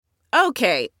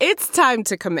Okay, it's time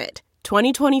to commit.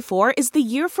 2024 is the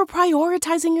year for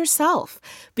prioritizing yourself.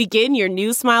 Begin your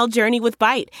new smile journey with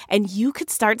Byte, and you could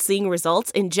start seeing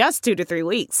results in just 2 to 3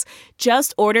 weeks.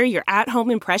 Just order your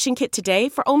at-home impression kit today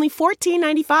for only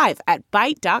 $14.95 at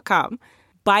Byte.com.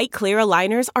 Byte Clear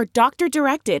aligners are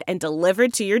doctor-directed and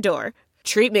delivered to your door.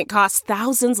 Treatment costs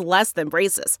thousands less than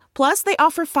braces. Plus, they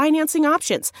offer financing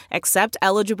options, accept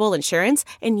eligible insurance,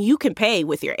 and you can pay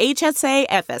with your HSA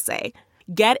FSA.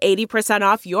 Get 80%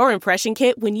 off your impression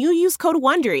kit when you use code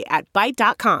WONDERY at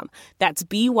Byte.com. That's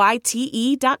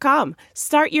BYTE.com.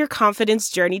 Start your confidence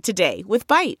journey today with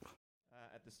Byte.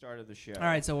 At the start of the show. All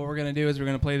right, so what we're going to do is we're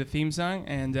going to play the theme song,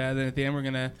 and then at the end we're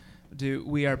going to do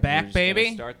We Are Back,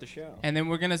 Baby. Start the show. And then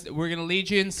we're gonna lead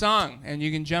you in song, and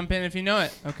you can jump in if you know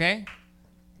it, okay?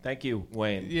 Thank you,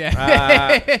 Wayne.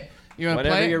 Yeah. You want to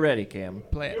play Whenever it? you're ready, Cam.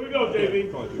 Play it. Here we go,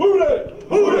 JB. Hooray!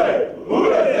 Hooray!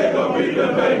 Hooray! They gon' beat the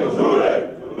Bengals. Hooray!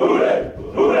 Hooray!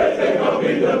 Hooray! They gon'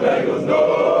 beat the Bengals. No!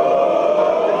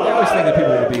 I always think that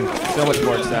people will be so much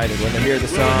more excited when they hear the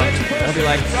song. They'll be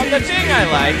like, from the thing I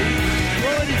like.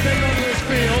 Throw anything onto this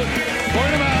field.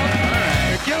 Point them out. All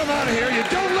right. Get them out of here. You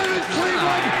don't live in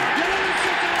Cleveland. You live in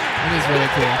Cincinnati. It is really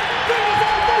cool.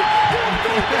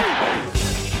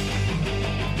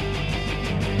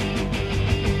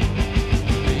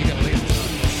 You gotta lead the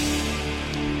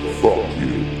song. Fuck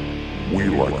you. We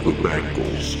like the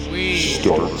Bengals. We.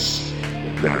 Starts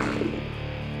now.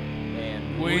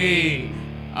 Man, We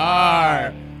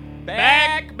are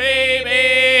back, baby!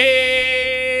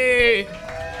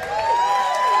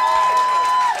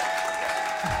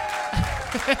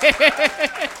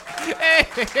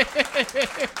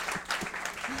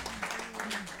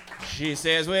 she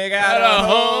says we Gotta gotta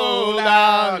hold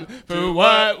on for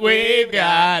what we've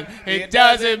got. It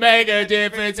doesn't make a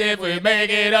difference if we make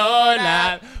it or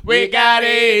not. We got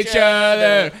each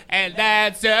other, and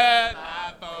that's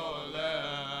enough for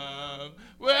love.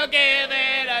 We'll give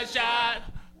it a shot.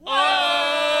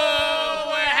 Oh,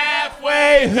 we're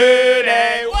halfway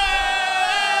hooday.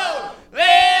 Whoa,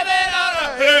 living on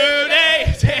a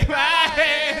hooday. Take my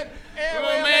hand, and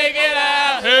we'll make it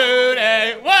a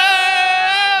hooday.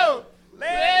 Whoa,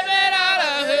 living on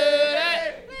a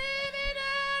hooday.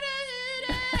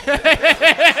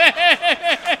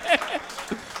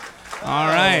 All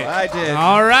right. I did.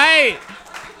 All right.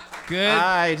 Good.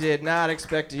 I did not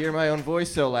expect to hear my own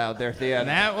voice so loud there at the end.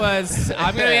 That was,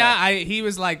 I'm gonna be honest, he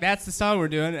was like, that's the song we're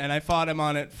doing, and I fought him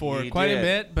on it for You quite a did.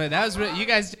 bit, but that was, you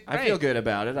guys did great. I feel good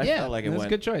about it. I Yeah, felt like it that's went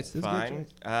a good choice. That's a good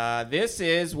fine. This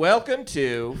is Welcome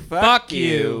to Fuck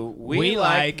You. We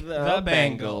like the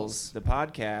Bengals. The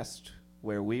podcast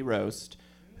where we roast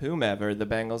whomever, the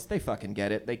Bengals. They fucking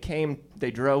get it. They came,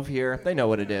 they drove here. They know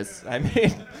what it is. I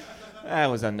mean, that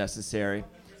was unnecessary.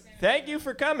 Thank you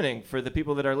for coming. For the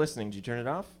people that are listening, did you turn it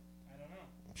off? I don't know.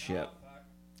 Shit.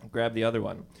 Grab the other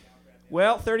one.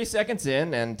 Well, 30 seconds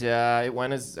in, and it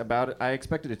went as about I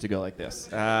expected it to go like this.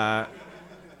 About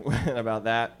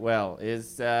that, well,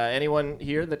 is anyone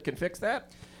here that can fix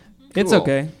that? It's Cool.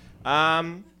 okay.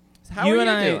 How are you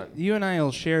doing? You and I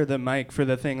will share the mic for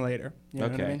the thing later. You know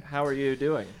Okay. what I mean? How are you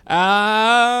doing?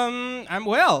 I'm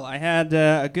well. I had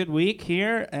a good week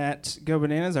here at Go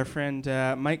Bananas. Our friend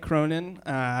Mike Cronin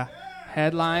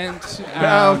headlined.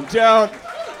 No, don't.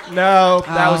 No,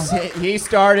 that was he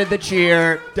started the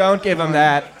cheer. Don't give him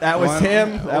that. That was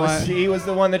him. He was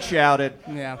the one that shouted.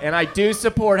 Yeah. And I do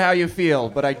support how you feel,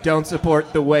 but I don't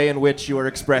support the way in which you are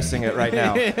expressing it right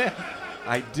now.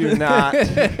 I do not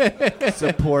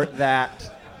support that.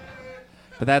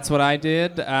 But that's what I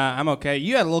did. I'm okay.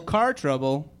 You had a little car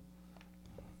trouble.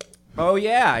 Oh,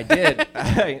 yeah, I did.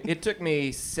 It took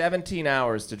me 17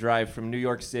 hours to drive from New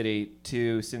York City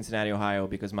to Cincinnati, Ohio,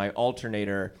 because my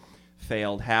alternator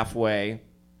failed halfway,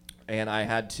 and I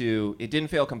had to, it didn't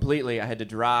fail completely. I had to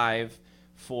drive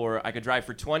I could drive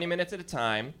for 20 minutes at a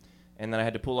time, and then I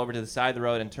had to pull over to the side of the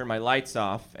road and turn my lights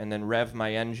off and then rev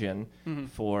my engine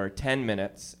for 10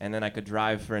 minutes, and then I could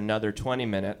drive for another 20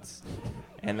 minutes.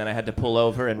 And then I had to pull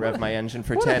over and rev my engine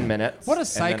for 10 minutes. What a and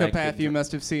then I psychopath could you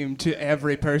must have seemed to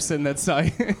every person that saw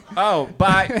you. Oh,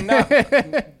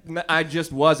 I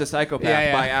just was a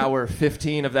psychopath by hour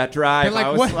 15 of that drive. Like,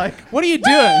 I was what are you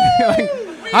doing?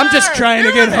 I'm just trying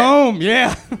to get home.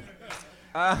 Yeah.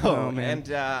 Oh, man.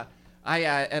 And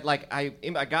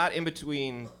I got in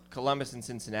between Columbus and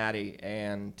Cincinnati,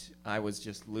 and I was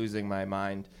just losing my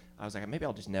mind. I was like, maybe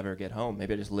I'll just never get home.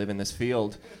 Maybe I'll just live in this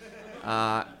field.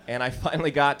 And I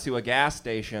finally got to a gas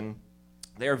station.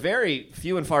 They are very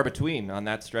few and far between on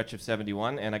that stretch of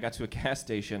 71, and I got to a gas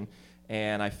station,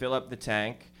 and I fill up the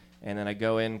tank, and then I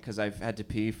go in because I've had to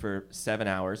pee for 7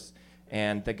 hours,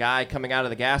 And the guy coming out of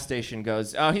the gas station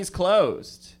goes, "Oh, he's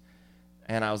closed."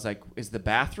 And I was like, "Is the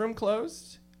bathroom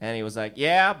closed?" And he was like,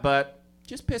 "Yeah, but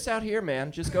just piss out here,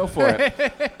 man. Just go for it."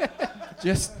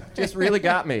 just really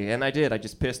got me. And I did. I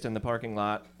just pissed in the parking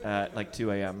lot at like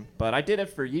 2 a.m. But I did it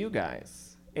for you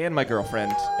guys and my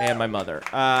girlfriend and my mother.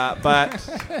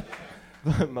 But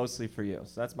mostly for you.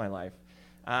 So that's my life.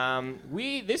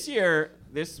 This year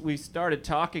we started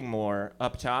talking more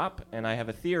up top, and I have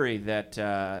a theory that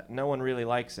no one really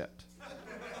likes it.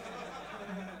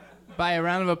 By a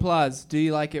round of applause, do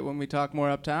you like it when we talk more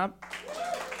up top?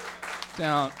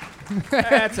 Don't.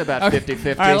 That's about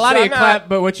 50-50. All right, a lot of you clap,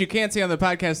 but what you can't see on the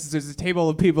podcast is there's a table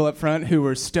of people up front who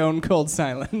were stone cold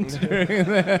silent.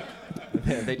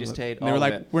 They just hate all they were of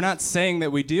like, it. "We're not saying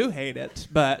that we do hate it,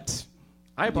 but..."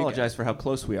 I apologize for how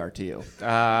close we are to you.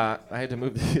 I had to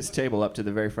move this table up to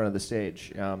the very front of the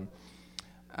stage. No,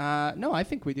 I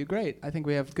think we do great. I think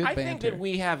we have good banter. I think that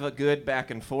we have a good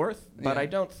back and forth, but Yeah. I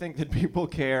don't think that people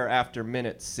care after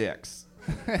minute 6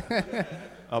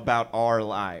 about our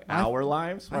lives. Our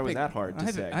lives? Why was that hard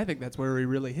to say? I think that's where we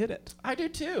really hit it. I do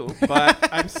too, but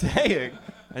I'm saying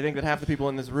I think that half the people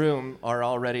in this room are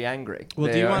already angry.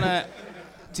 Well, do you want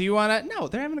to? No,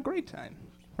 they're having a great time,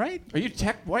 right? Are you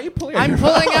why are you pulling out I'm your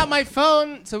pulling phone? out my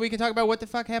phone so we can talk about what the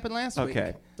fuck happened last week.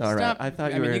 Okay. All right. Stop. I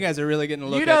thought I mean, you guys are really getting a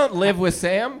look You at don't live with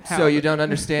Sam, how- so you don't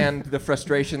understand the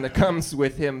frustration that comes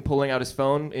with him pulling out his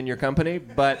phone in your company.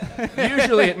 But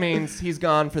usually it means he's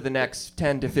gone for the next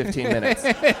 10 to 15 minutes.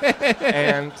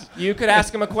 And you could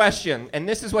ask him a question. And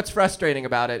this is what's frustrating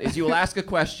about it, is you will ask a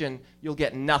question, you'll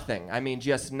get nothing. I mean,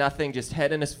 just nothing, just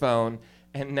head in his phone.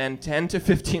 And then 10 to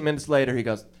 15 minutes later, he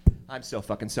goes, "I'm so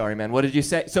fucking sorry, man. What did you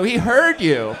say?" So he heard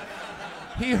you.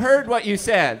 He heard what you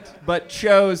said, but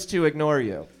chose to ignore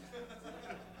you.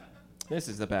 This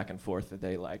is the back and forth that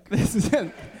they like. This is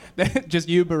just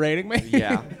you berating me.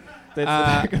 Yeah. That's the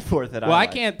back and forth that I Well,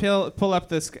 like. I can't pull up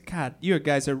this. God, you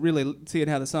guys are really seeing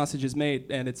how the sausage is made,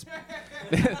 and it's.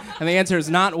 And the answer is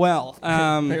not well.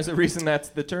 There's a reason that's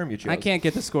the term you chose. I can't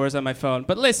get the scores on my phone.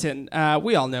 But listen,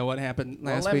 we all know what happened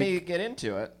Well, last let week. me get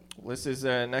into it. This is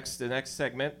the next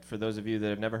segment, for those of you that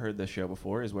have never heard this show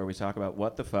before, is where we talk about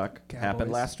what the fuck happened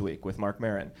Cowboys. last week with Mark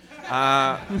Maron.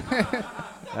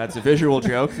 That's a visual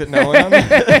joke that no one on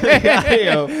the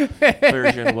audio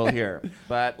version will hear.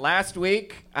 But last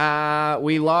week,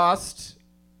 we lost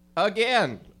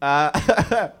again.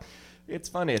 It's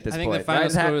funny at this I point. think the final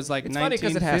right? score was like It's funny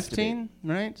 'cause it has to be. 19-15,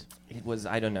 right? It was,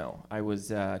 I don't know. I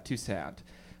was too sad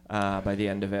by the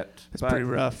end of it. It's But, pretty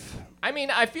rough. I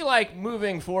mean, I feel like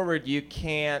moving forward, you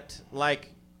can't,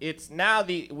 like, it's now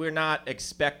we're not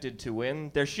expected to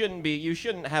win. You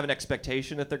shouldn't have an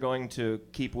expectation that they're going to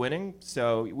keep winning.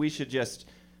 So we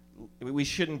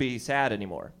shouldn't be sad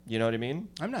anymore. You know what I mean?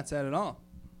 I'm not sad at all.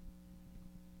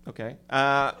 Okay.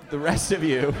 The rest of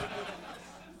you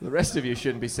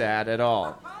shouldn't be sad at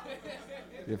all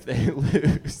if they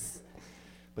lose.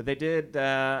 But they did.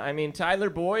 I mean, Tyler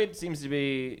Boyd seems to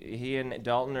be. He and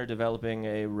Dalton are developing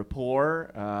a rapport.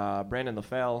 Brandon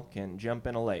LaFell can jump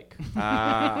in a lake.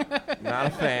 Not a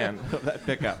fan of that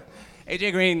pickup.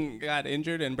 AJ Green got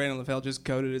injured, and Brandon LaFell just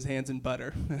coated his hands in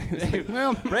butter.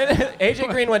 Well, AJ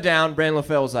Green went down. Brandon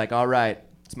LaFell was like, "All right,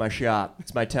 it's my shot.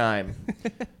 It's my time.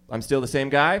 I'm still the same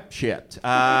guy. Shit.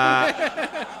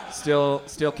 Still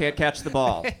can't catch the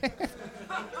ball."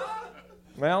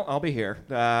 Well, I'll be here,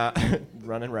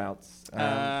 running routes.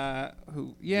 That's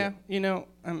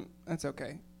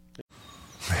okay.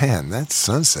 Man, that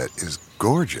sunset is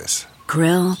gorgeous.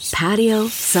 Grill, patio,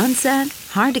 sunset.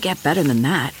 Hard to get better than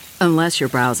that. Unless you're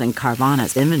browsing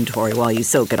Carvana's inventory while you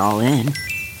soak it all in.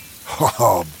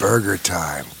 Oh, burger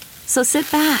time. So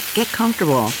sit back, get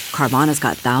comfortable. Carvana's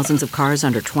got thousands of cars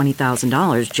under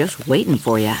 $20,000 just waiting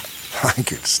for you. I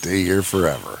could stay here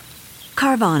forever.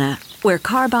 Carvana, where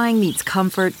car buying meets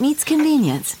comfort meets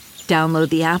convenience. Download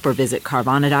the app or visit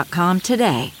Carvana.com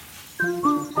today.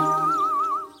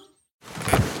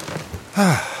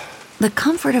 The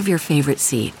comfort of your favorite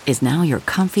seat is now your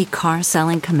comfy car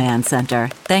selling command center,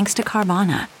 thanks to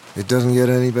Carvana. It doesn't get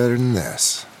any better than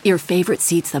this. Your favorite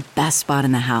seat's the best spot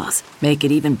in the house. Make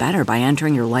it even better by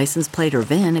entering your license plate or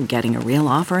VIN and getting a real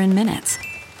offer in minutes.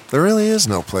 There really is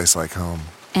no place like home.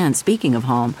 And speaking of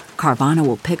home, Carvana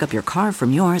will pick up your car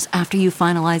from yours after you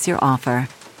finalize your offer.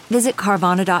 Visit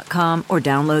Carvana.com or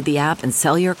download the app and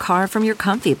sell your car from your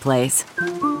comfy place.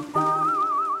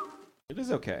 It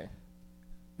is okay.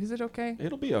 Is it okay?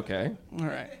 It'll be okay. All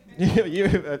right. You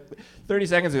 30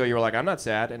 seconds ago, you were like, "I'm not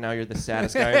sad," and now you're the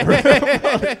saddest guy in the room.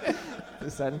 All of a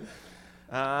sudden.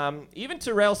 Even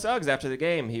Terrell Suggs after the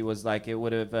game, he was like, it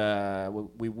would have.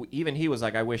 Even he was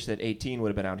like, I wish that 18 would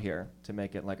have been out here to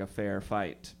make it like a fair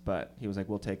fight. But he was like,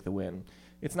 we'll take the win.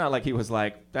 It's not like he was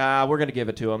like, we're gonna give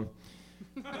it to him.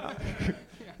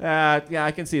 Yeah,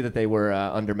 I can see that they were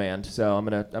undermanned. So I'm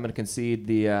gonna concede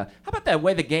the. How about that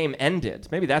way the game ended?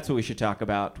 Maybe that's what we should talk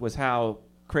about. Was how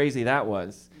crazy that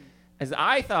was. As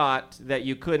I thought that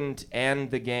you couldn't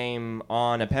end the game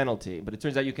on a penalty, but it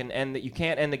turns out you can't end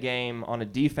the game on a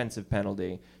defensive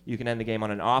penalty. You can end the game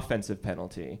on an offensive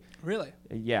penalty. Really?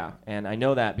 Yeah, and I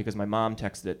know that because my mom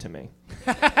texted it to me.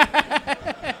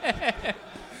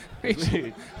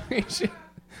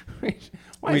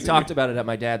 We talked about it at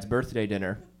my dad's birthday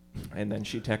dinner, and then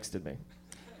she texted me.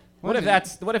 What if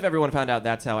everyone found out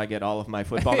that's how I get all of my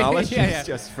football knowledge? Yeah.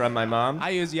 Just from my mom. I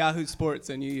use Yahoo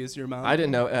Sports, and you use your mom. I didn't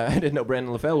know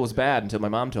Brandon LaFell was bad until my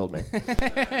mom told me.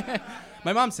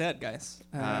 My mom said, guys.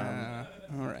 All right.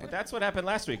 But that's what happened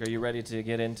last week. Are you ready to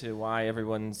get into why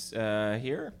everyone's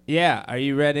here? Yeah. Are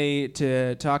you ready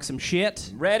to talk some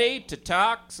shit? Ready to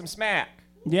talk some smack?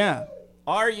 Yeah.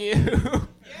 Are you?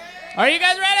 Are you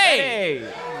guys ready? Hey.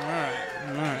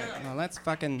 All right. Well, let's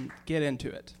fucking get into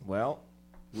it. Well,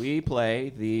 we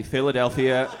play the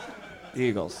Philadelphia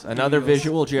Eagles. Another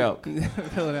visual joke.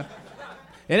 Philadelphia.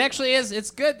 It actually is.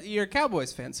 It's good. You're a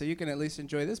Cowboys fan, so you can at least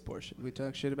enjoy this portion. We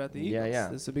talk shit about the Eagles. Yeah.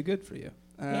 This will be good for you.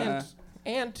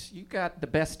 And you got the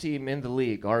best team in the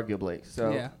league, arguably.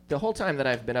 So the whole time that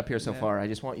I've been up here so far, I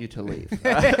just want you to leave.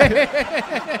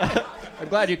 I'm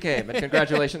glad you came, and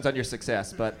congratulations on your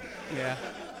success. But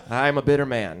I'm a bitter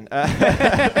man.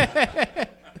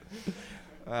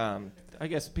 I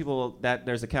guess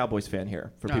there's a Cowboys fan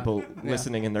here for people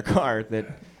listening in their car that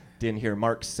didn't hear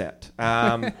Mark's set.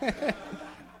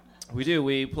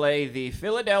 We play the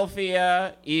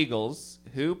Philadelphia Eagles,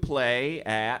 who play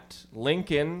at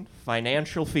Lincoln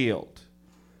Financial Field.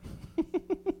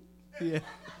 Yeah.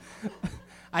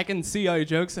 I can see all your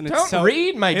jokes, and Don't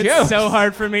read my jokes. It's so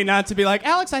hard for me not to be like,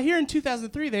 Alex, I hear in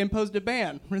 2003 they imposed a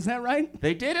ban. Is that right?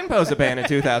 They did impose a ban in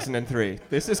 2003.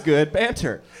 This is good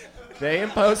banter. They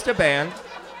imposed a ban.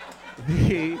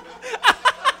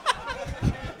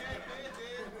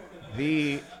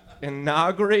 The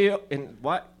inaugural.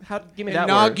 Give me that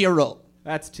word. Inaugural.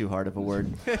 That's too hard of a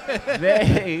word.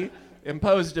 They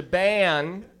imposed a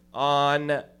ban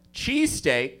on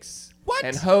cheesesteaks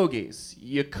and hoagies.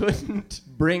 You couldn't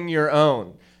bring your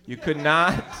own. You could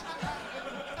not.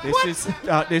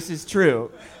 This is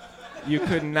true. You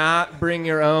could not bring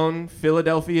your own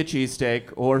Philadelphia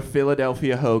cheesesteak or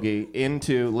Philadelphia hoagie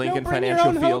into Lincoln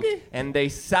Financial Field. Hoagie? And they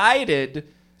cited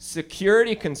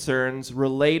security concerns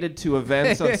related to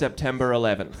events on September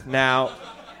 11th. Now,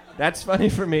 that's funny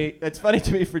for me. That's funny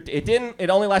to me. It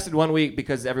only lasted 1 week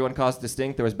because everyone caused a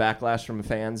stink. There was backlash from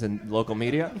fans and local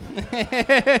media.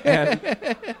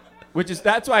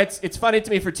 That's why it's funny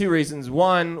to me for two reasons.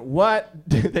 One, what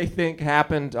do they think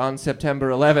happened on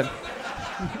September 11th?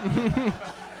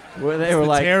 Where they were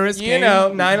like,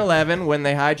 9/11 when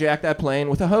they hijacked that plane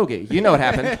with a hoagie. You know what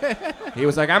happened? He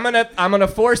was like, I'm gonna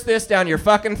force this down your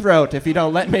fucking throat if you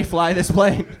don't let me fly this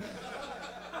plane.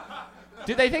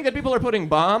 Do they think that people are putting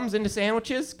bombs into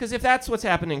sandwiches? Because if that's what's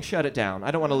happening, shut it down. I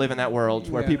don't want to live in that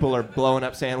world where people are blowing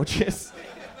up sandwiches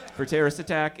for terrorist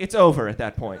attack. It's over at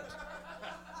that point.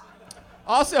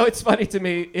 Also, it's funny to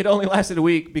me, it only lasted a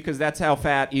week because that's how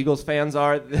fat Eagles fans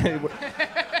are.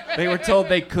 They were told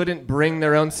they couldn't bring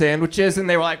their own sandwiches, and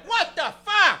they were like, what the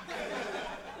fuck?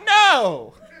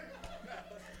 No!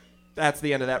 That's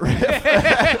the end of that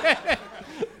riff.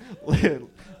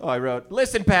 I wrote,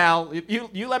 listen, pal,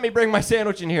 you let me bring my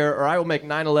sandwich in here, or I will make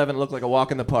 9/11 look like a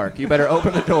walk in the park. You better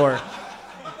open the door.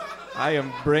 I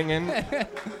am bringing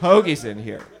hoagies in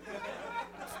here.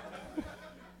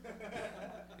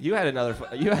 You have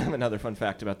another fun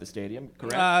fact about the stadium,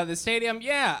 correct? The stadium,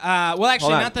 yeah. Well,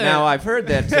 actually, not the. Now I've heard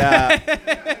that.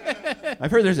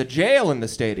 I've heard there's a jail in the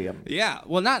stadium. Yeah.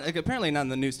 Well, apparently not in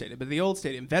the new stadium, but the old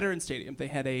stadium, Veteran Stadium. They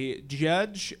had a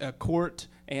judge, a court,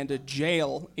 and a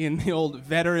jail in the old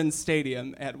Veterans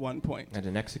Stadium at one point. And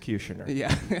an executioner.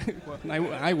 Yeah. Well,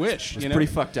 I wish. It's pretty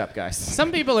fucked up, guys.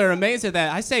 Some people are amazed at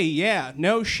that. I say, yeah,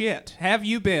 no shit. Have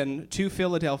you been to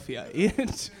Philadelphia?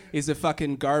 It is a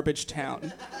fucking garbage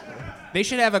town. They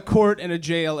should have a court and a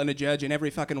jail and a judge in every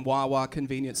fucking Wawa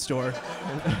convenience store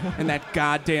in that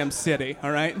goddamn city,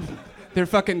 all right? They're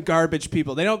fucking garbage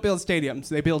people. They don't build stadiums.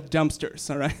 They build dumpsters,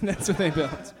 all right? That's what they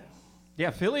build. Yeah,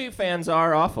 Philly fans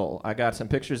are awful. I got some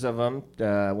pictures of them.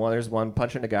 There's one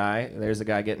punching a guy. There's a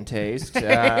guy getting tased.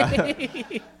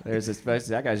 There's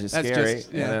that guy's just scary.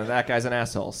 And that guy's an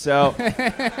asshole. So,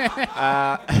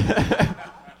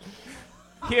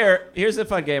 Here's a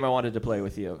fun game I wanted to play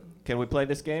with you. Can we play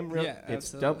this game? Yeah, Don't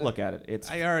absolutely. look at it.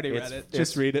 I already read it.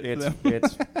 Just read it.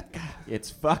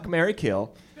 It's fuck, marry,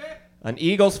 kill. An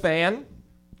Eagles fan,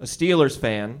 a Steelers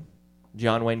fan,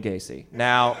 John Wayne Gacy.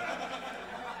 Now,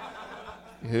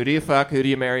 who do you fuck? Who do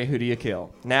you marry? Who do you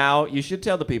kill? Now, you should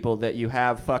tell the people that you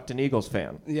have fucked an Eagles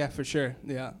fan. Yeah, for sure.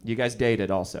 Yeah. You guys dated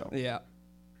also. Yeah.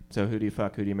 So who do you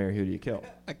fuck? Who do you marry? Who do you kill?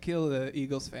 I kill the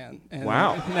Eagles fan. And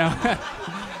Wow.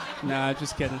 No,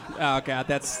 just kidding. Oh God,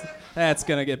 that's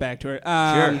gonna get back to her.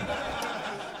 Sure.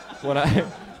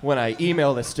 When I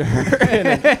email this to her in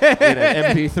an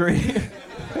MP3.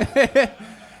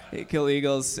 Kill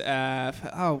Eagles.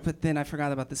 But then I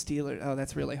forgot about the Steelers. Oh,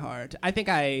 that's really hard. I think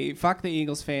I fuck the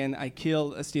Eagles fan. I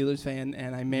kill a Steelers fan,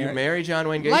 and I marry. You marry John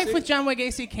Wayne Gacy? Life with John Wayne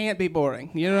Gacy can't be boring.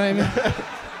 You know what I mean?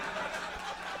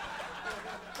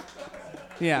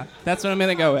 Yeah, that's what I'm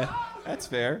gonna go with. That's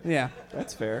fair. Yeah.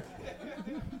 That's fair.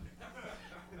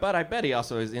 But I bet he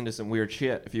also is into some weird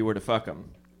shit if you were to fuck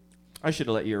him. I should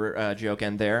have let your joke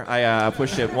end there. I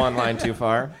pushed it one line too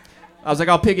far. I was like,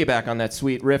 I'll piggyback on that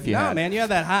sweet riff you had. No, man, you have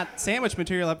that hot sandwich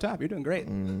material up top. You're doing great.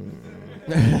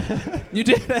 You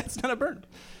did. That's not a burn.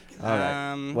 All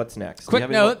right. What's next?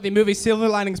 Quick note, the movie Silver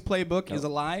Linings Playbook is a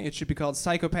lie. It should be called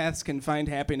Psychopaths Can Find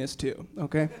Happiness Too,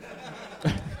 okay?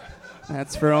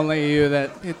 That's for only you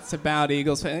that it's about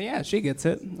Eagles. Yeah, she gets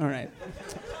it. All right.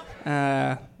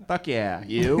 Fuck yeah,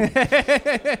 you.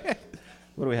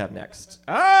 What do we have next?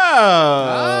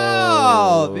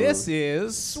 Oh, this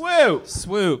is Swoop.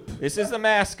 Swoop. This is the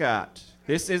mascot.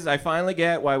 I finally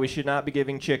get why we should not be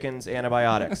giving chickens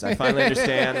antibiotics. I finally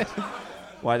understand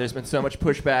why there's been so much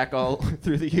pushback all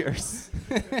through the years.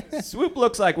 Swoop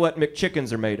looks like what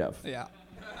McChickens are made of. Yeah.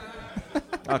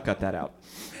 I'll cut that out.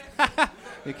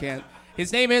 You can't.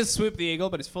 His name is Swoop the Eagle,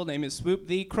 but his full name is Swoop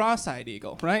the Cross-Eyed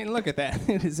Eagle, right? Look at that.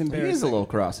 It is embarrassing. He is a little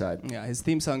cross-eyed. Yeah, his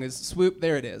theme song is Swoop,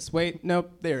 there it is. Wait, nope,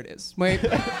 there it is. Wait.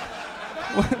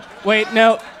 Wait,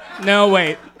 no. No,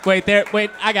 wait. Wait, there.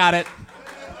 Wait, I got it.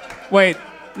 Wait,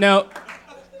 no.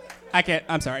 I can't.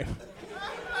 I'm sorry.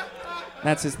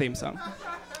 That's his theme song.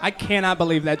 I cannot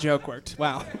believe that joke worked.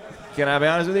 Wow. Can I be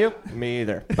honest with you? Me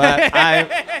either. But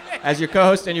as your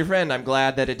co-host and your friend, I'm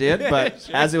glad that it did. But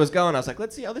as it was going, I was like,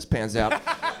 let's see how this pans out.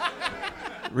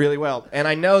 Really well. And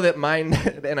I know that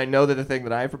the thing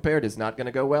that I have prepared is not going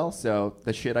to go well. So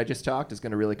the shit I just talked is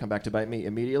going to really come back to bite me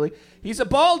immediately. He's a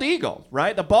bald eagle,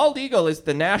 right? The bald eagle is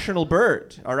the national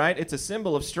bird, all right? It's a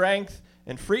symbol of strength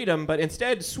and freedom. But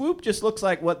instead, Swoop just looks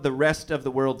like what the rest of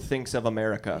the world thinks of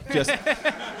America.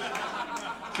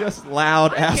 Just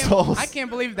loud assholes. I can't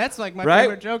believe that's like my Right?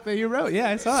 favorite joke that you wrote. Yeah,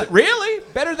 I saw it. Really?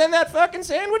 Better than that fucking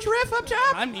sandwich riff up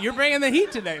top? You're bringing the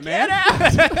heat today, man.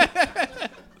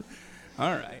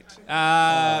 All right.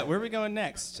 Where are we going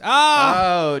next?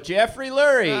 Oh, Jeffrey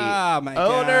Lurie, Oh, my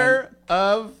owner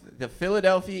of the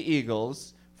Philadelphia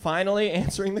Eagles, finally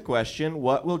answering the question,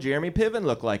 what will Jeremy Piven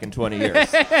look like in 20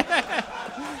 years?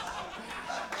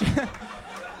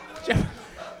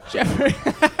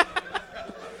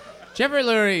 Jeffrey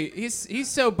Lurie, he's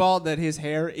so bald that his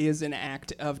hair is an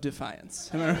act of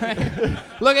defiance. Am I right?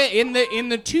 Look at in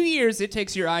the 2 years it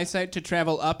takes your eyesight to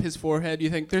travel up his forehead. You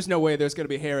think there's no way there's going to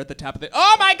be hair at the top of it.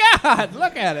 Oh my God!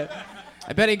 Look at it.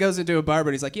 I bet he goes into a barber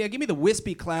and he's like, "Yeah, give me the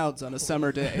wispy clouds on a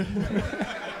summer day."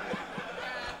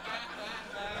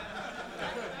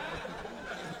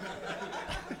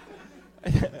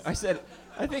 I said,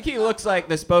 I think he looks like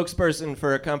the spokesperson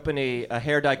for a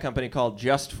hair dye company called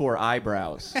Just for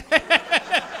Eyebrows.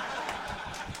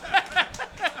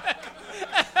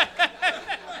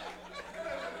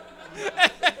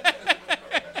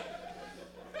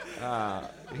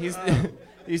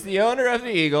 He's the owner of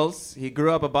the Eagles. He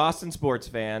grew up a Boston sports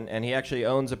fan, and he actually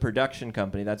owns a production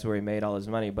company. That's where he made all his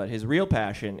money. But his real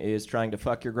passion is trying to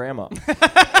fuck your grandma.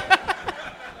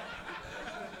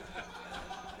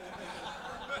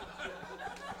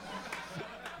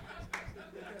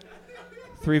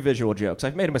 Three visual jokes.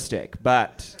 I've made a mistake,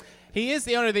 but... He is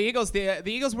the owner of the Eagles. The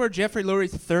Eagles were Jeffrey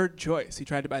Lurie's third choice. He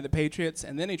tried to buy the Patriots,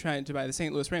 and then he tried to buy the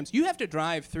St. Louis Rams. You have to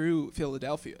drive through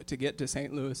Philadelphia to get to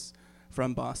St. Louis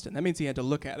from Boston. That means he had to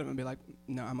look at him and be like,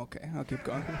 "No, I'm okay. I'll keep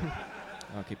going."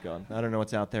 I'll keep going. I don't know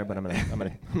what's out there, but I'm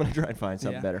gonna try and find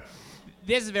something better.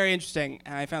 This is very interesting.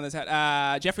 I found this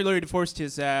out. Jeffrey Lurie divorced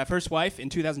his first wife in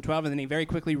 2012, and then he very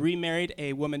quickly remarried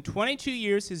a woman 22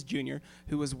 years his junior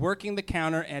who was working the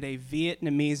counter at a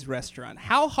Vietnamese restaurant.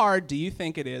 How hard do you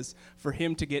think it is for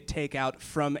him to get takeout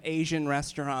from Asian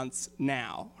restaurants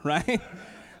now, right?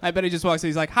 I bet he just walks in.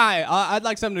 He's like, "Hi, I'd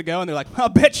like something to go." And they're like, "I'll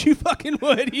bet you fucking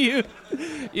would, you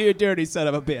dirty son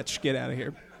of a bitch. Get out of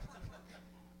here."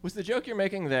 Was the joke you're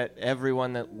making that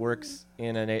everyone that works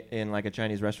in like a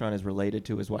Chinese restaurant is related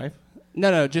to his wife?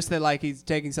 No, just that like he's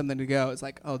taking something to go. It's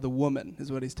like, oh, the woman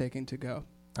is what he's taking to go.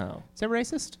 Oh. Is that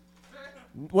racist?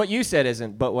 What you said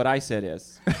isn't, but what I said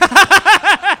is.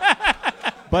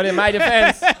 But in my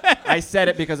defense, I said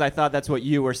it because I thought that's what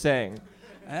you were saying.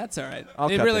 That's all right. I'll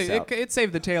cut this out. It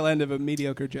saved the tail end of a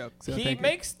mediocre joke. So He thank you.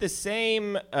 makes the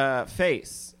same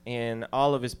face in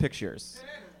all of his pictures.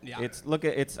 Yeah.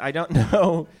 I don't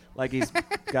know, like he's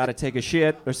got to take a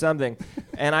shit or something.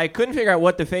 And I couldn't figure out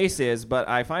what the face is, but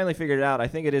I finally figured it out. I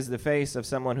think it is the face of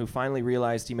someone who finally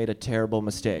realized he made a terrible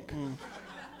mistake.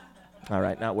 All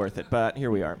right, not worth it, but here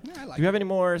we are. Yeah, I like Do you have any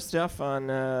more stuff on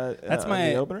That's on my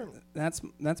the opener? That's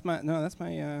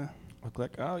my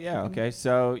Click. Oh, yeah, okay.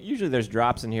 So usually there's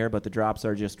drops in here, but the drops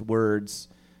are just words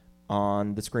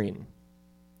on the screen.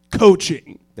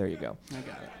 coaching. There you go. I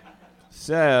got it.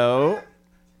 So,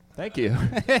 thank you.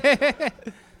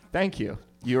 Thank you.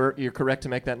 You're correct to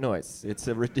make that noise. It's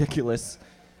a ridiculous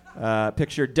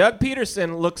picture. Doug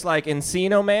Peterson looks like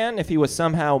Encino Man if he was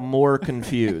somehow more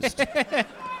confused.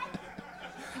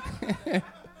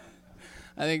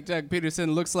 I think Doug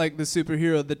Peterson looks like the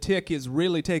superhero The Tick is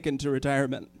really taken to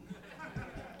retirement.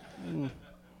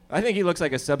 I think he looks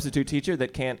like a substitute teacher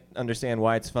that can't understand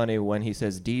why it's funny when he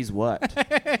says D's what.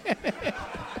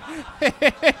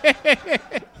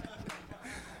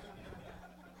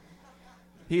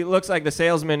 He looks like the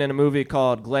salesman in a movie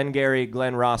called Glengarry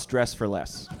Glen Ross Dress for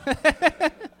Less.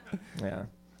 Yeah.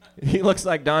 He looks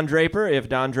like Don Draper if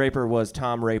Don Draper was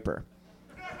Tom Raper.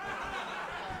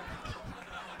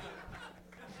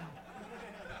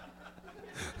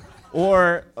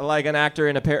 Or like an actor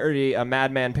in a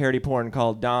Madman parody porn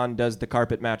called Don Does the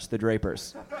Carpet Match the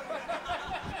Drapers?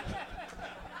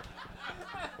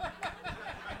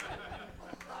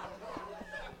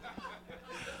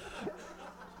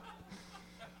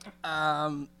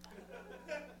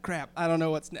 Crap, I don't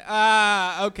know what's next.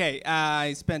 Okay,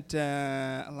 I spent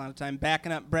a lot of time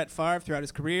backing up Brett Favre throughout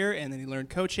his career, and then he learned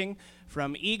coaching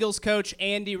from Eagles coach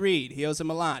Andy Reid. He owes him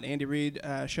a lot. Andy Reid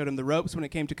showed him the ropes when it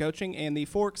came to coaching and the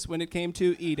forks when it came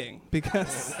to eating,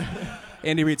 because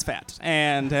Andy Reid's fat.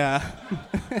 And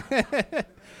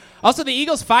also, the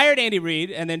Eagles fired Andy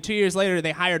Reid, and then 2 years later,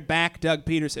 they hired back Doug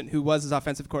Peterson, who was his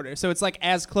offensive coordinator. So it's like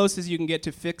as close as you can get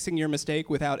to fixing your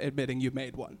mistake without admitting you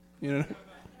made one. You know,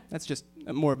 that's just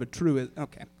more of a true.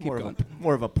 Okay, keep going.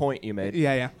 More of a point you made.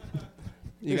 Yeah.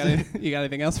 You got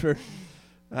anything else for?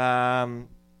 I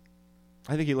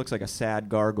think he looks like a sad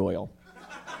gargoyle.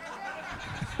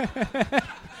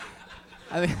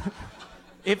 I think.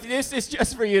 If this is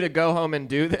just for you to go home and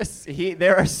do this,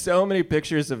 there are so many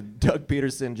pictures of Doug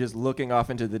Peterson just looking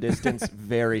off into the distance,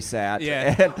 very sad.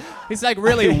 Yeah. And He's like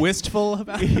really wistful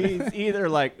about it. he's either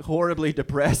like horribly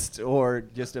depressed or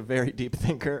just a very deep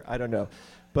thinker. I don't know.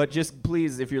 But just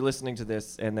please, if you're listening to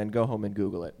this, and then go home and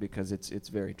Google it, because it's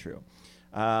very true.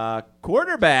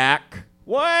 Quarterback.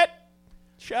 What?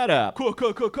 Shut up.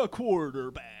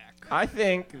 Quarterback. I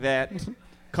think that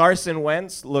Carson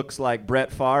Wentz looks like Brett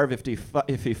Favre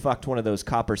if he fucked one of those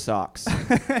copper socks.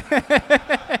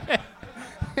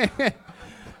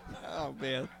 Oh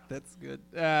man, that's good.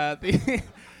 The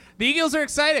Eagles are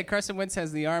excited. Carson Wentz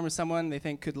has the arm of someone they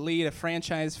think could lead a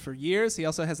franchise for years. He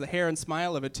also has the hair and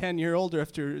smile of a 10-year-old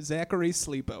after Zachary's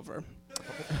sleepover.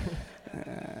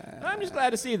 I'm just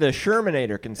glad to see the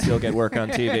Shermanator can still get work on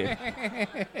TV.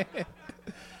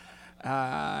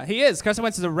 He is. Carson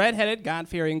Wentz is a redheaded,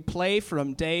 God-fearing,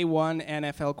 play-from-day-one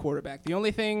NFL quarterback. The only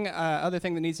other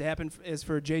thing that needs to happen is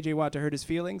for J.J. Watt to hurt his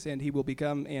feelings, and he will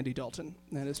become Andy Dalton.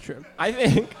 That is true. I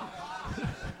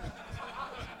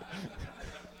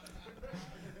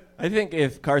think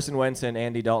if Carson Wentz and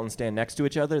Andy Dalton stand next to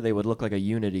each other, they would look like a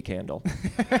unity candle.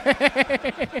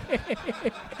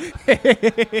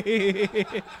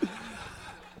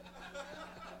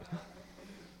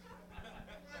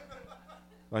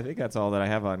 I think that's all that I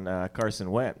have on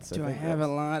Carson Wentz. Do I have a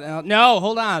lot else? No,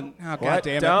 hold on. Oh, God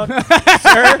damn it. Don't,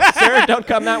 sir, don't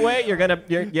come that way. You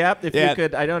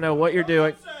could, I don't know what you're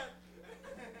doing.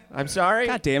 I'm sorry?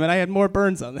 God damn it, I had more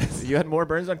burns on this. You had more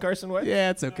burns on Carson Wentz? Yeah,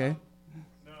 it's okay.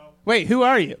 No. Wait, who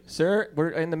are you? Sir,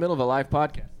 we're in the middle of a live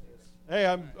podcast. Hey,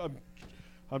 I'm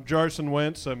Jarson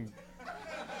Wentz. I'm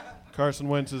Carson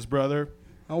Wentz's brother.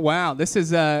 Oh wow, this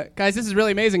is guys. This is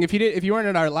really amazing. If you weren't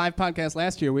at our live podcast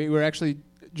last year, we were actually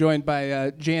joined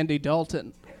by Jandy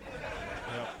Dalton.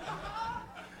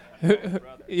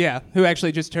 Yep. Who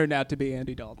actually just turned out to be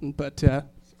Andy Dalton. But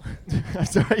I'm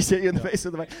sorry, I hit you in the face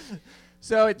with the mic.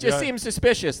 So it just seems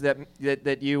suspicious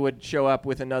that you would show up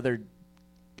with another,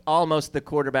 almost the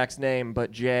quarterback's name,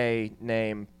 but Jay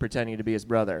name, pretending to be his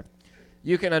brother.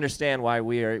 you can understand why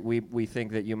we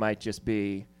think that you might just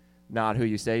be not who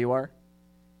you say you are.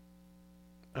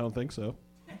 I don't think so.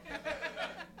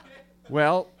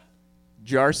 Well,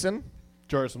 Jarson.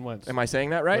 Jarson Wentz. Am I saying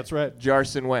that right? That's right.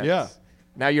 Jarson Wentz. Yeah.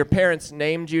 Now your parents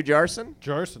named you Jarson?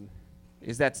 Jarson.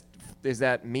 Does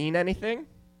that mean anything?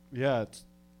 Yeah, it's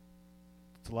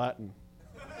Latin.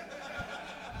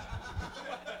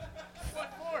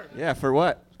 Yeah, for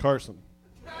what? Carson.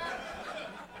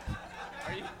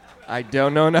 I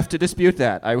don't know enough to dispute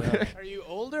that. Are you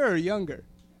older or younger?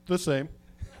 The same.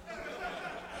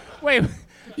 Wait,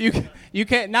 you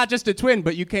can't, not just a twin,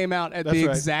 but you came out at That's the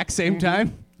right. exact same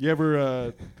time? You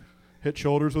ever hit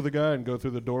shoulders with a guy and go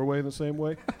through the doorway in the same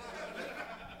way?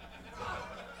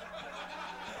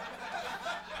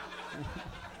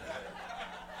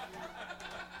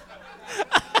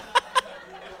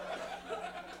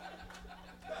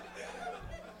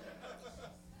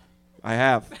 I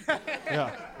have.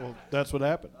 Yeah. Well, that's what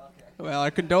happened. Well,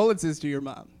 our condolences to your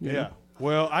mom. you Yeah. know?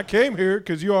 Well, I came here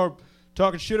because you are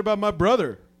talking shit about my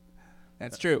brother.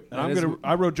 That's true. And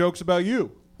I wrote jokes about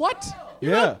you. What?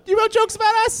 Yeah. You wrote jokes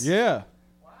about us? Yeah.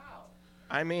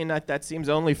 I mean, that seems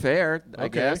only fair, I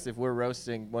Okay. guess, if we're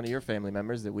roasting one of your family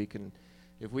members, that we can,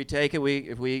 if we take it, we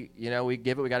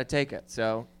give it, we got to take it.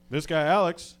 So This guy,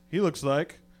 Alex, he looks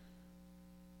like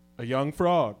a young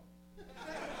frog.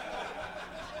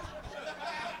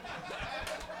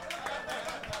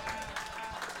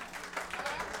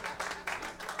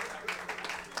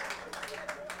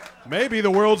 Maybe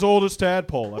the world's oldest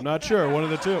tadpole. I'm not sure. One of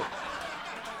the two.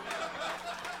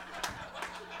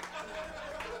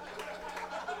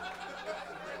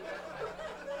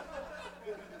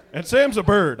 And Sam's a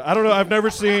bird. I don't know. I've never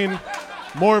seen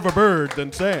more of a bird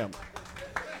than Sam.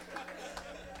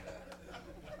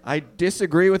 I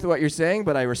disagree with what you're saying,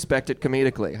 but I respect it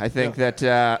comedically. I think that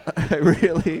I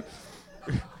really.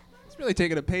 It's really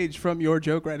taking a page from your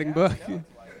joke writing book.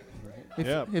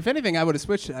 If anything, I would have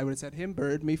switched it. I would have said him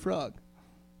bird, me frog.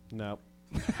 No.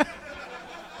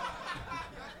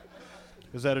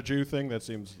 Is that a Jew thing? That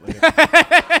seems like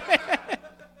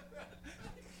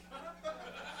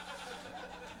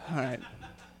All right.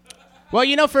 Well,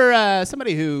 you know, for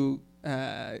somebody who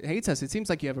hates us, it seems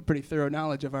like you have a pretty thorough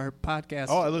knowledge of our podcast.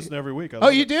 Oh, I listen every week. I Oh,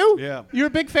 love you it. do? Yeah. You're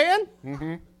a big fan?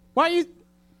 Mm-hmm. Why you?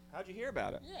 How'd you hear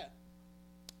about it? Yeah.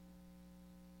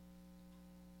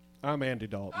 I'm Andy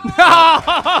Dalton.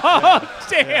 Oh,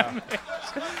 damn it.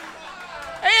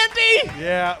 Andy!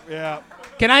 Yeah, yeah.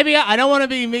 Can I be? I don't want to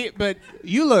be me, but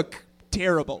you look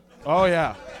terrible. Oh,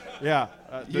 yeah. Yeah.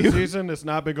 This season has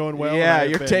not been going well. Yeah, and I have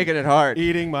you're been taking it hard.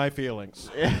 Eating my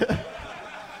feelings.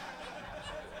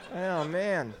 Oh,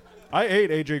 man. I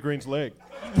ate AJ Green's leg.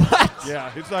 What?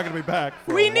 Yeah, it's not going to be back.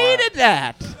 For We a while. needed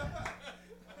that.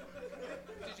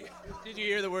 Did you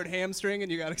hear the word hamstring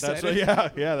and you got excited?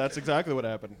 Yeah, that's exactly what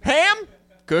happened. Ham?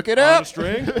 Cook it On up. a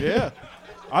string? Yeah.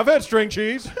 I've had string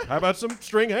cheese. How about some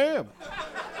string ham?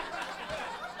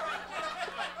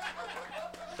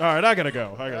 All right, I got to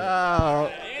go. Oh,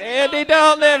 Andy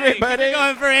Dalton, everybody. Keep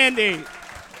going for Andy.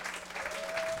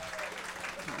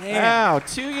 Man. Wow,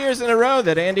 2 years in a row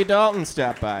that Andy Dalton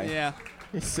stopped by. Yeah.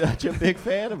 He's such a big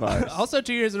fan of ours. Also,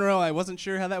 2 years in a row, I wasn't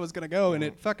sure how that was going to go, and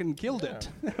it fucking killed it.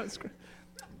 That was great.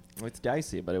 It's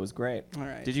dicey, but it was great. All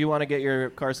right. Did you want to get your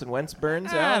Carson Wentz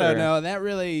burns I out? don't or- know. That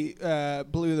really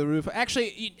blew the roof.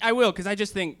 Actually, I will, because I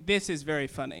just think this is very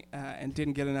funny and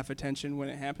didn't get enough attention when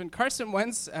it happened. Carson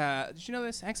Wentz, did you know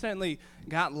this? Accidentally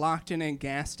got locked in a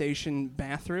gas station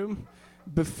bathroom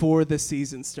before the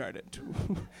season started,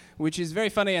 which is very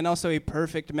funny and also a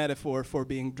perfect metaphor for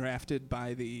being drafted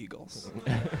by the Eagles.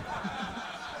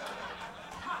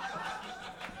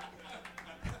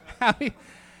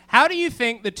 How do you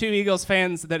think the two Eagles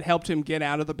fans that helped him get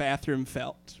out of the bathroom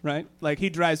felt, right? Like, he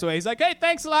drives away. He's like, hey,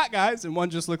 thanks a lot, guys. And one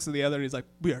just looks at the other, and he's like,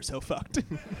 we are so fucked.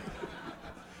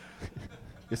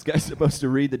 This guy's supposed to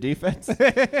read the defense?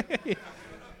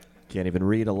 Can't even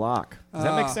read a lock. Does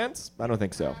that make sense? I don't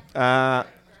think so. I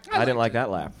didn't like that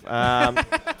laugh. You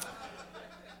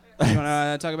want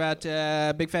to talk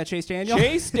about Big Fat Chase Daniel?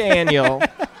 Chase Daniel.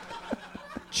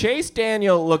 Chase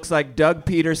Daniel looks like Doug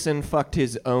Peterson fucked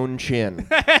his own chin.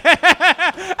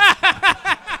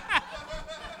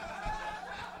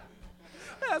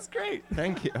 That's great.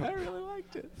 Thank you. I really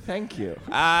liked it. Thank you.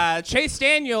 Chase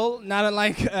Daniel, not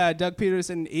unlike Doug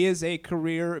Peterson, is a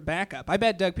career backup. I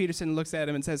bet Doug Peterson looks at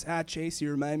him and says, Chase,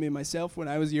 you remind me of myself when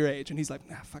I was your age. And he's like,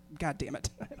 fuck, God damn it.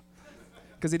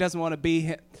 Because he doesn't want to be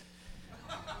him.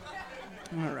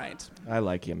 All right. I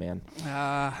like you, man.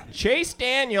 Chase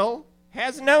Daniel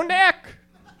has no neck.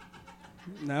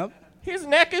 Nope. His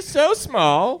neck is so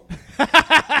small.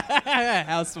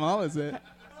 How small is it?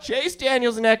 Chase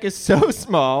Daniel's neck is so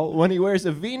small, when he wears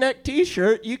a V-neck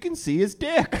t-shirt, you can see his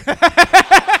dick.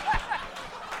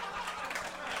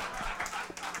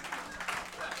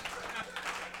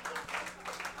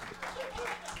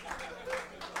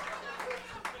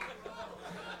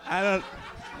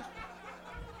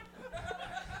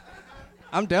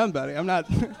 I'm done, buddy. I'm not.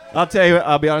 I'll tell you,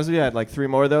 I'll be honest with you, I had like 3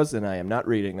 more of those, and I am not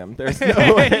reading them. There's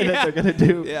no way that they're going to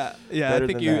do Yeah. better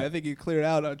than that. I think you cleared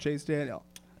out on Chase Daniel.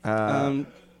 Yeah.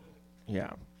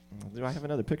 Do I have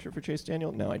another picture for Chase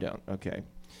Daniel? No, I don't. Okay.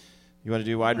 You want to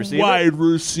do wide receiver? Wide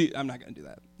receiver. I'm not going to do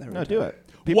that. No, do it.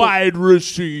 Wide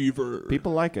receiver.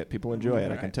 People like it. People enjoy it.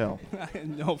 I can tell.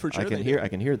 No, for sure. I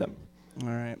can hear them. All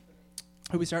right.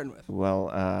 Who are we starting with?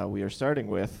 Well, we are starting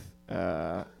with.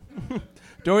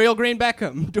 Dorial Green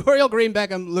Beckham. Dorial Green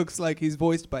Beckham looks like he's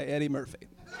voiced by Eddie Murphy.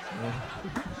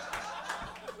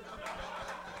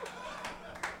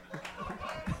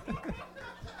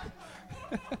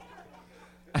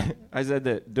 I said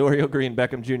that Dorial Green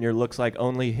Beckham Jr. looks like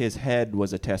only his head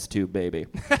was a test tube baby.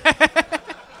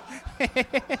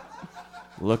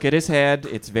 Look at his head.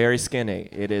 It's very skinny.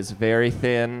 It is very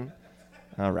thin.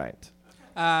 All right.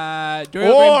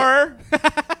 Or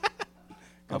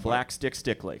a black Stick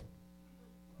Stickley.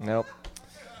 Nope.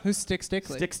 Who's Stick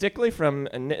Stickley? Stick Stickley from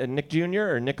Nick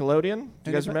Jr. or Nickelodeon.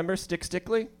 Do you guys remember Stick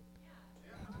Stickley?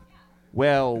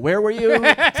 Well, where were you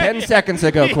 10 seconds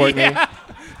ago, Courtney? Yeah.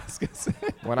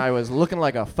 When I was looking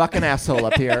like a fucking asshole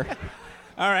up here.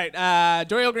 All right.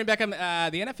 Dorial Green Beckham,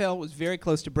 the NFL was very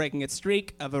close to breaking its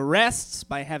streak of arrests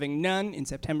by having none in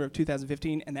September of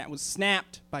 2015, and that was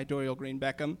snapped by Dorial Green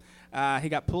Beckham. He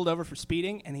got pulled over for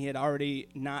speeding, and he had already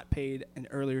not paid an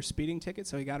earlier speeding ticket,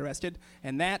 so he got arrested.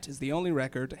 And that is the only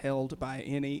record held by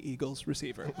any Eagles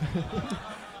receiver.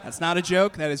 That's not a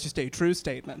joke. That is just a true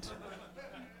statement.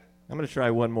 I'm going to try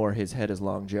one more his head is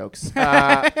long jokes.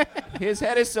 His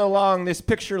head is so long, this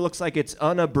picture looks like it's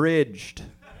unabridged.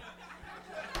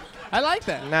 I like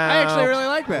that. No. I actually really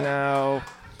like that. No.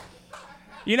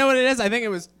 You know what it is? I think it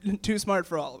was too smart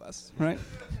for all of us, right?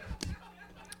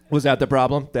 Was that the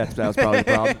problem? That was probably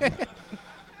the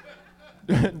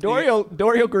problem.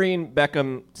 Dorial Green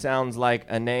Beckham sounds like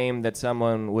a name that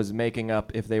someone was making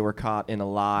up if they were caught in a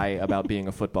lie about being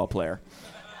a football player.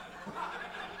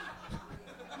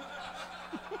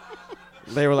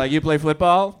 They were like, "You play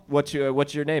football? What's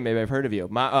your name? Maybe I've heard of you."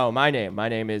 My name. My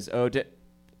name is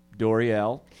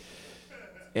Dorial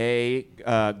A.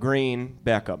 Green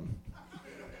Beckham.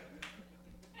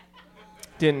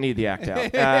 Didn't need the act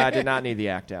out. Did not need the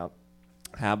act out.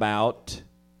 How about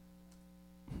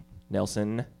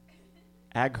Nelson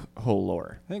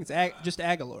Agholor? I think it's just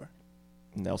Aguilar.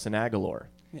 Nelson Agholor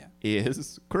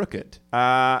is crooked.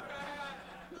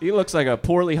 He looks like a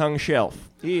poorly hung shelf.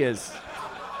 He is.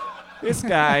 This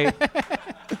guy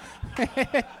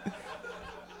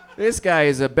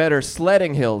is a better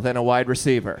sledding hill than a wide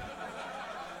receiver.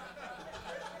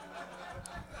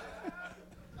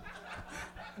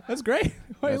 That's great.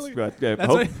 That's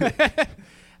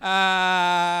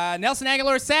Nelson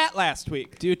Aguilar sat last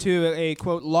week due to a,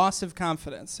 quote, loss of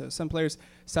confidence. So some players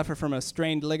suffer from a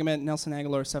strained ligament. Nelson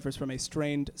Aguilar suffers from a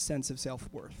strained sense of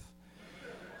self-worth.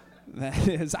 That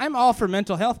is, I'm all for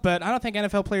mental health, but I don't think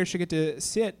NFL players should get to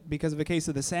sit because of a case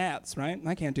of the SATs, right?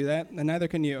 I can't do that, and neither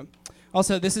can you.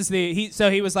 Also, this is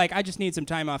so he was like, I just need some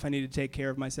time off. I need to take care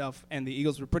of myself. And the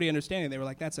Eagles were pretty understanding. They were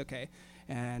like, that's okay.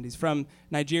 And he's from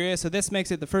Nigeria, so this makes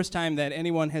it the first time that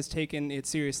anyone has taken it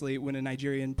seriously when a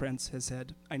Nigerian prince has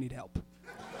said, I need help.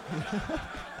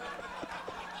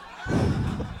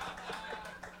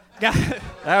 That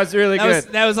was really good.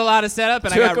 That was a lot of setup,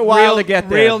 and Took I got a while to get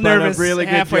there, real but a nervous really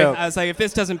good halfway. joke. I was like, if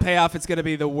this doesn't pay off, it's going to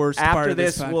be the worst part After of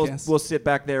this podcast. we'll sit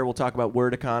back there. We'll talk about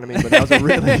word economy, but that was a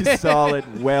really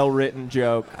solid, well-written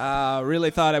joke.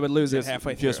 Really thought I would lose it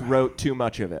halfway through. Just wrote too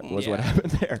much of it was what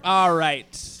happened there. All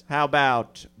right. How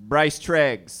about Bryce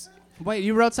Treggs? Wait,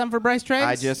 you wrote something for Bryce Treggs?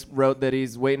 I just wrote that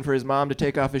he's waiting for his mom to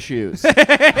take off his shoes.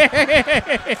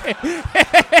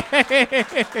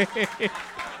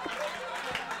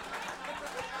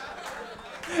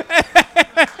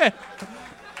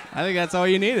 I think that's all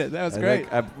you needed. That was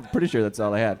great. I'm pretty sure that's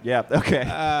all I had. Yeah, okay.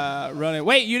 Running.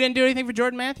 Wait, you didn't do anything for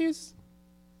Jordan Matthews?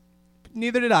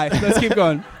 Neither did I. Let's keep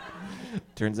going.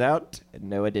 Turns out,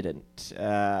 no, I didn't.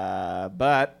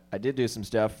 But I did do some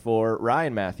stuff for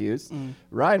Ryan Matthews.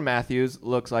 Ryan Matthews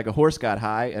looks like a horse got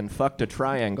high and fucked a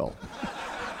triangle.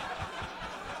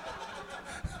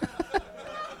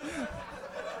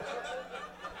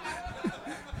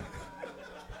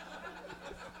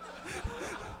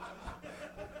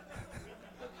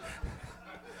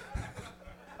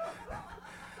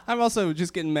 I'm also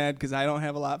just getting mad because I don't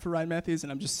have a lot for Ryan Matthews,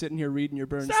 and I'm just sitting here reading your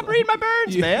burns. Stop reading my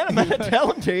burns, man. I'm going to tell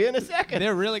them to you in a second.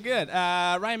 They're really good.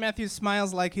 Ryan Matthews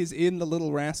smiles like he's in The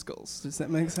Little Rascals. Does that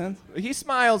make sense? He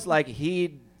smiles like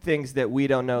he thinks that we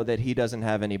don't know that he doesn't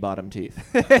have any bottom teeth.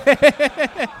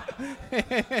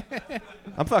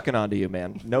 I'm fucking on to you,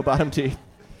 man. No bottom teeth.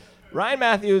 Ryan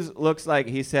Matthews looks like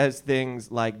he says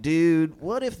things like, dude,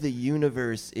 what if the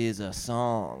universe is a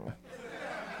song?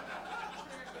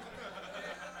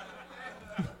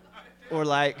 Or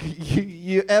like,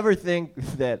 you ever think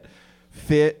that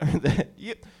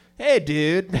hey,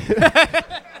 dude.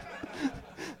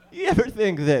 You ever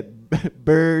think that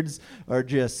birds are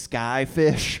just sky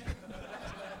fish?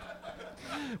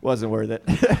 Wasn't worth it.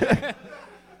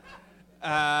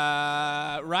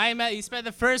 Ryan Matthews spent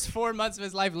the first 4 months of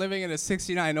his life living in a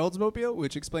 69 Oldsmobile,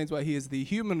 which explains why he is the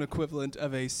human equivalent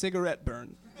of a cigarette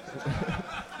burn.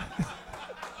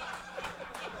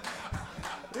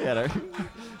 Yeah,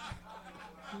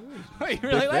 Oh, you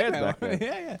really like fans that back one. there.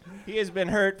 Yeah. he has been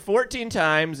hurt 14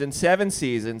 times in 7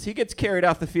 seasons. He gets carried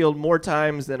off the field more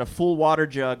times than a full water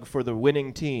jug for the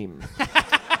winning team.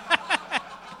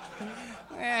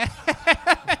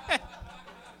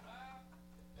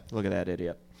 Look at that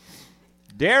idiot.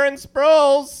 Darren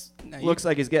Sproles looks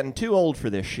like he's getting too old for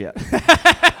this shit.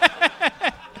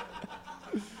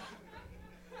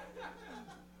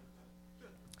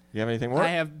 You have anything more?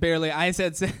 I have barely. I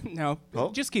said no.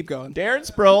 Oh. Just keep going. Darren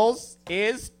Sproles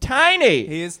is tiny.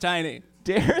 He is tiny.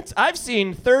 I've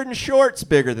seen third and shorts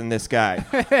bigger than this guy.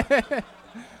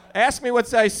 Ask me what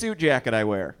size suit jacket I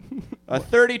wear. A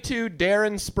 32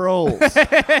 Darren Sproles.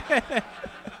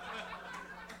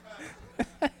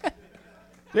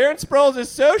 Darren Sproles is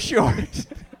so short.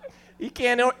 He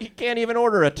can't even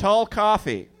order a tall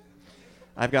coffee.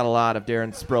 I've got a lot of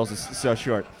Darren Sproles is so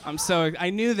short. I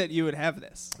knew that you would have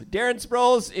this. Darren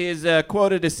Sproles is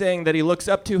quoted as saying that he looks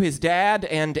up to his dad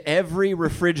and every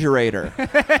refrigerator.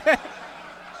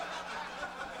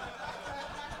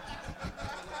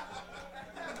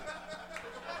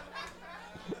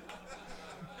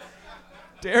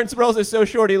 Darren Sproles is so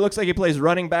short he looks like he plays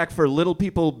running back for Little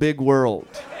People Big World.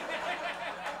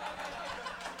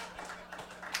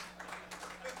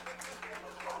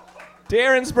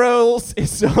 Darren Sproles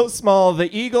is so small,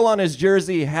 the eagle on his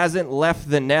jersey hasn't left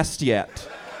the nest yet.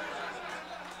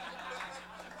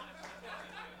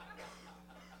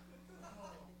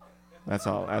 That's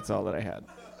all that I had.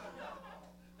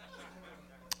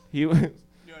 You want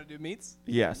to do meats?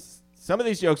 Yes. Some of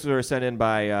these jokes were sent in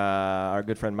by our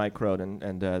good friend Mike Croden,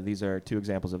 and these are 2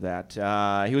 examples of that.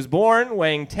 He was born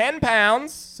weighing 10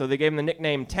 pounds, so they gave him the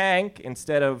nickname Tank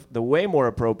instead of the way more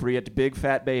appropriate Big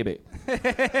Fat Baby.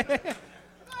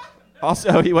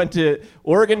 Also, he went to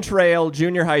Oregon Trail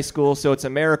Junior High School, so it's a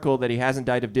miracle that he hasn't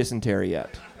died of dysentery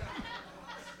yet.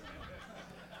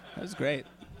 That was great.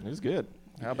 It was good.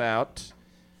 How about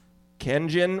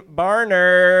Kenjon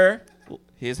Barner?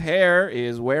 His hair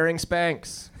is wearing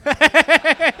Spanx.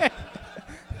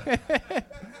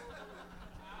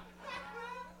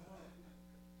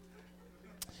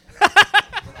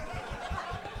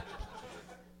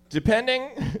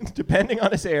 Depending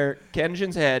on his hair,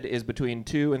 Kenjon's head is between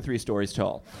 2 and 3 stories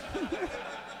tall.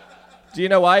 Do you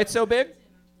know why it's so big?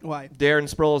 Why?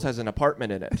 Darren Sproles has an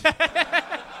apartment in it.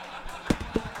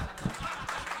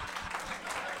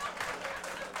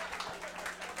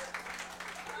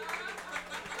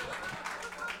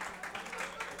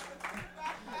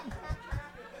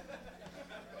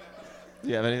 Do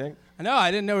you have anything? No,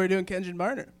 I didn't know we were doing Kenjon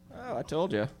Barner. Oh, I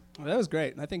told you. Well, that was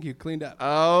great. I think you cleaned up.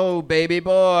 Oh, baby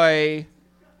boy.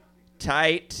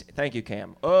 Tight. Thank you,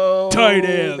 Cam. Oh, Tight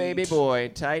ends. Baby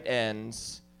boy. Tight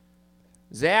ends.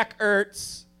 Zach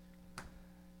Ertz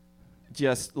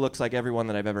just looks like everyone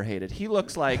that I've ever hated. He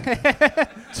looks like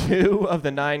 2 of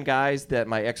the 9 guys that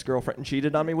my ex-girlfriend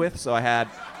cheated on me with, so I had...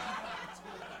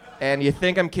 And you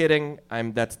think I'm kidding?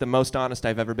 That's the most honest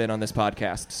I've ever been on this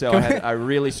podcast. So I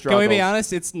really struggled. Can we be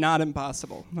honest? It's not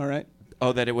impossible, all right?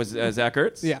 Oh, that it was Zach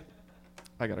Ertz? Yeah.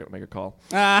 I got to make a call.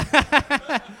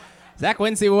 Zach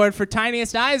wins the award for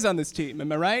tiniest eyes on this team.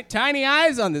 Am I right? Tiny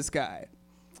eyes on this guy.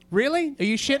 Really? Are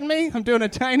you shitting me? I'm doing a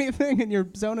tiny thing and you're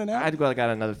zoning out? I got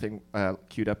another thing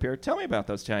queued up here. Tell me about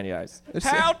those tiny eyes.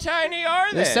 How tiny are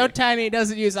they? They're so tiny he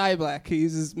doesn't use eye black. He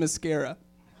uses mascara.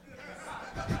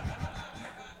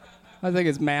 I think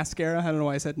it's mascara. I don't know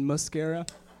why I said mascara.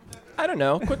 I don't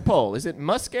know. Quick poll. Is it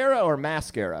mascara or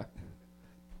mascara?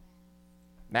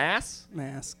 Mask.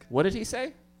 What did he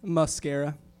say?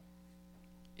 Mascara.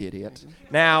 Idiot.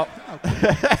 Now,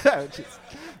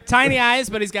 tiny eyes,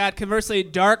 but he's got conversely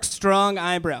dark, strong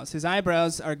eyebrows. His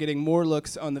eyebrows are getting more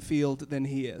looks on the field than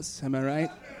he is. Am I right?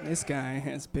 This guy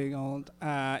has big old.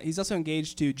 He's also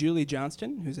engaged to Julie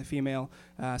Johnston, who's a female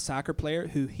soccer player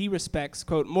who he respects,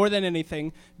 quote, more than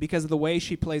anything because of the way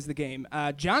she plays the game.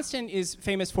 Johnston is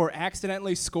famous for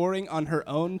accidentally scoring on her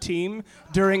own team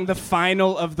during the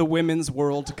final of the Women's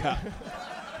World Cup.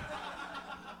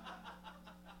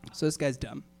 So this guy's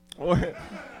dumb. Or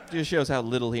just shows how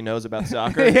little he knows about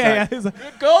soccer. Yeah. Good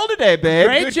goal today, babe.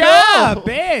 Great Good job, goal.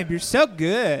 babe. You're so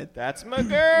good. That's my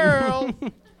girl.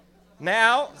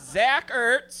 Now, Zach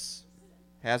Ertz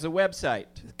has a website.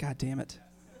 God damn it.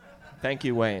 Thank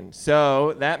you, Wayne.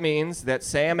 So that means that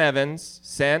Sam Evans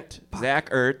sent Zach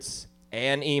Ertz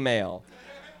an email.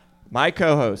 My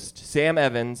co-host, Sam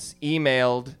Evans,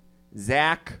 emailed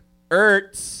Zach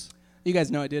Ertz. You guys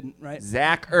know I didn't, right?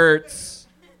 Zach Ertz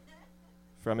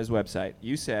from his website.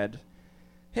 You said,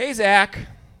 "Hey, Zach,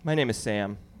 my name is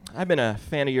Sam. I've been a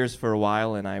fan of yours for a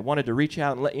while, and I wanted to reach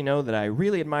out and let you know that I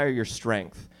really admire your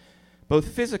strength, both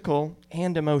physical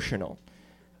and emotional.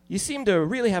 You seem to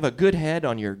really have a good head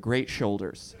on your great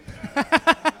shoulders.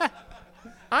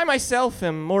 I myself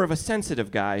am more of a sensitive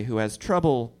guy who has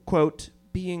trouble, quote,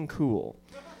 being cool.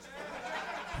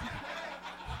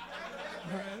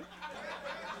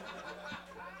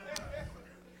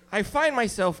 I find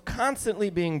myself constantly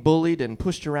being bullied and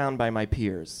pushed around by my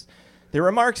peers. Their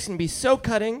remarks can be so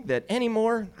cutting that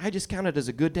anymore, I just count it as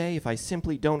a good day if I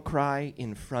simply don't cry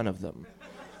in front of them.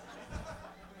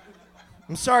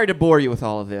 I'm sorry to bore you with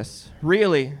all of this.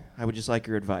 Really, I would just like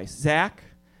your advice. Zach,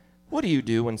 what do you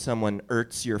do when someone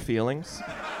hurts your feelings?"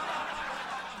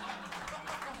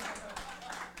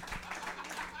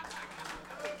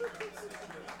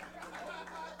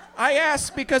 I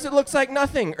ask because it looks like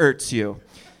nothing hurts you.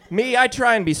 Me, I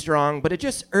try and be strong, but it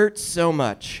just hurts so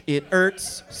much. It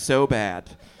hurts so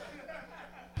bad.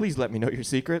 Please let me know your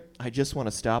secret. I just want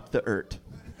to stop the hurt.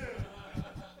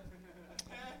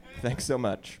 Thanks so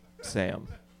much, Sam.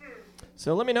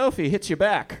 So let me know if he hits you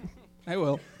back. I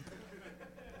will.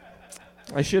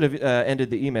 I should have ended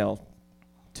the email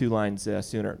 2 lines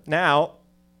sooner. Now,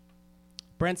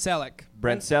 Brent Selleck.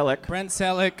 Brent Selleck. Brent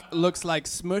Selleck looks like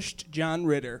smushed John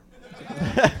Ritter.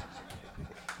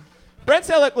 Brent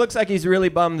Selleck looks like he's really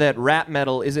bummed that rap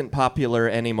metal isn't popular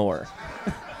anymore.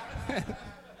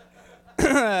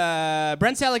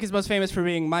 Brent Selleck is most famous for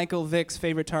being Michael Vick's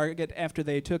favorite target after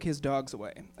they took his dogs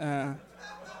away. That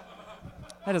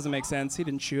doesn't make sense. He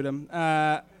didn't shoot him.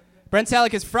 Brent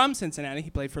Selleck is from Cincinnati. He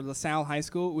played for LaSalle High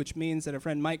School, which means that our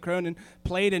friend Mike Cronin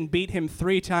played and beat him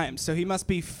 3 times. So he must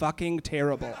be fucking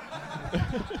terrible.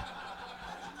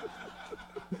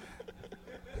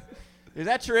 Is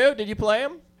that true? Did you play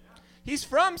him? He's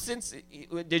from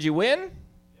Did you win?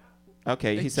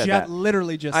 Okay, he said that.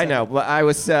 Literally just I said know, it. but I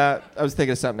was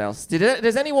thinking of something else.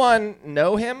 Does anyone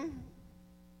know him?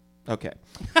 Okay.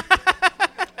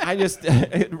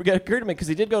 It occurred to me because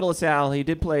he did go to LaSalle. He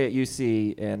did play at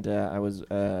UC, and I was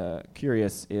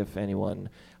curious if anyone.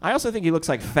 I also think he looks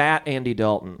like fat Andy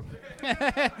Dalton.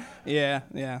 Yeah,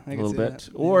 I A can little see bit. that.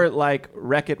 Or like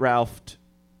Wreck-It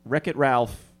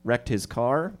Ralph wrecked his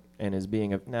car and is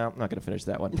being a. No, I'm not going to finish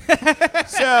that one.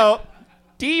 So,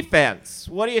 defense.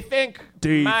 What do you think,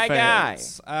 my guy?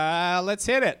 Let's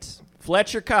hit it.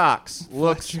 Fletcher Cox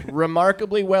looks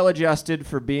remarkably well adjusted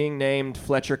for being named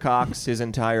Fletcher Cox his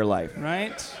entire life.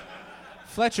 Right?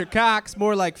 Fletcher Cox,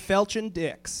 more like Felchin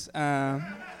Dix. I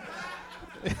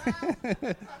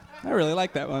really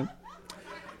like that one.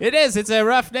 It is. It's a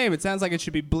rough name. It sounds like it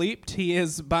should be bleeped. He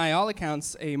is, by all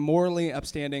accounts, a morally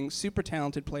upstanding, super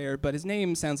talented player, but his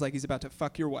name sounds like he's about to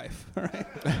fuck your wife. All right?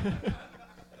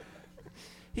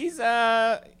 He's,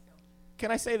 can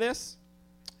I say this?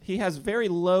 He has very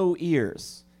low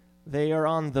ears. They are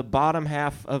on the bottom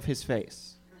half of his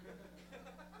face.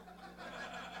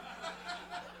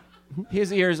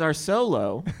 His ears are so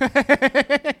low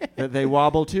that they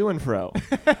wobble to and fro.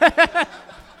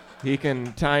 He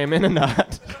can tie him in a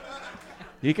knot.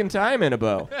 He can tie him in a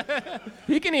bow.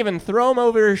 He can even throw him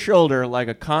over his shoulder like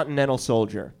a continental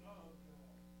soldier.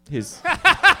 His...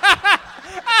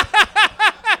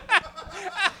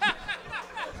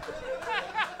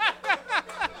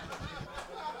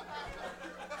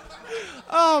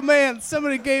 Oh, man,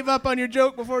 somebody gave up on your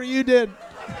joke before you did.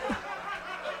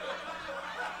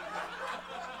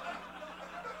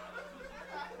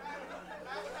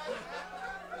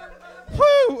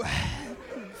 Woo!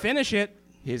 Finish it.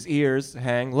 His ears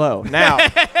hang low. Now,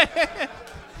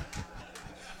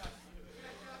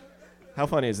 how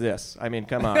funny is this? I mean,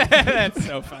 come on. That's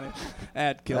so funny.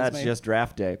 That kills That's me. just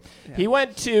draft day. Yeah. He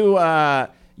went to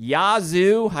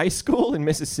Yazoo High School in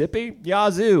Mississippi.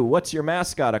 Yazoo, what's your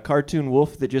mascot? A cartoon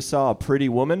wolf that just saw a pretty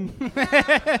woman?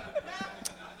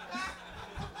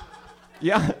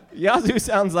 Yazoo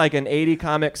sounds like an 80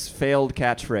 Comics failed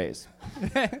catchphrase.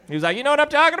 He was like, you know what I'm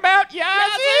talking about? Yazoo!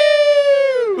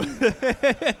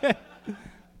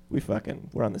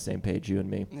 We're on the same page, you and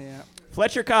me. Yeah.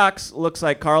 Fletcher Cox looks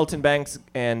like Carlton Banks,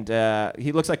 and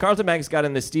he looks like Carlton Banks got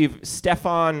in the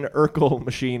Stefan Urkel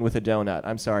machine with a donut.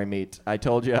 I'm sorry, meat. I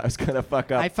told you I was going to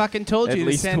fuck up. I fucking told at you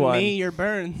to least send one. me your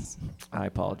burns. I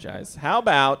apologize. How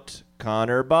about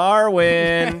Connor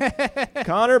Barwin?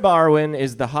 Connor Barwin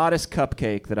is the hottest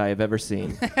cupcake that I have ever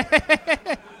seen.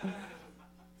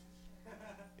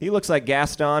 He looks like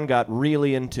Gaston got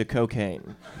really into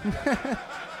cocaine.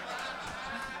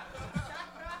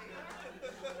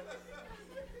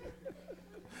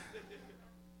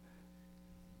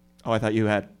 Oh, I thought you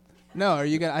had. No, are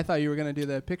you gonna? I thought you were gonna do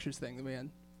the pictures thing that we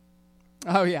had.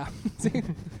 Oh yeah.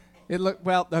 It looked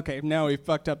well. Okay, now we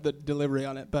fucked up the delivery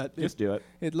on it, but Just do it.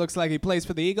 It looks like he plays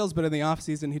for the Eagles, but in the off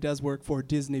season he does work for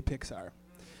Disney Pixar.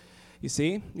 You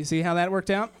see how that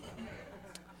worked out?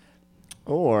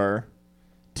 Or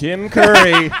Tim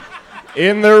Curry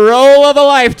in the role of a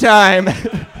lifetime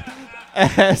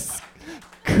as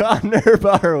Connor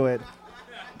Barwin.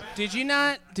 Did you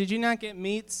not get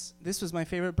Meat's? This was my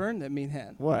favorite burn that Meat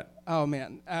had. What? Oh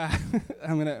man,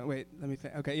 I'm gonna wait. Let me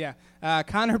think. Okay, yeah.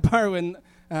 Connor Barwin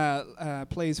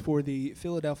plays for the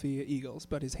Philadelphia Eagles,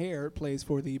 but his hair plays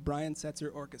for the Brian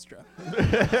Setzer Orchestra.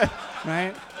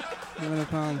 Right?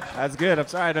 That's good. I'm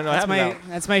sorry, I don't know how to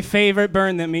That's my favorite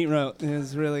burn that Meat wrote. It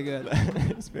was really good.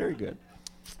 It's very good.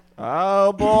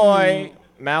 Oh boy,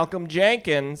 Malcolm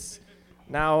Jenkins.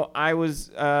 Now, I was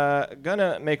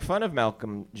gonna make fun of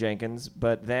Malcolm Jenkins,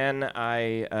 but then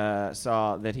I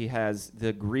saw that he has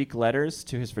the Greek letters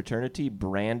to his fraternity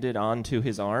branded onto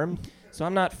his arm. So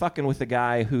I'm not fucking with the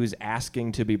guy who's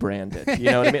asking to be branded.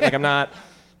 You know what I mean? Like I'm not.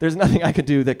 There's nothing I could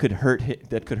do that could hurt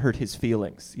his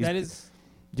feelings. Do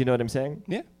you know what I'm saying?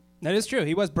 Yeah. That is true.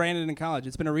 He was branded in college.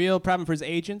 It's been a real problem for his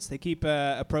agents. They keep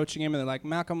approaching him, and they're like,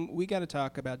 Malcolm, we got to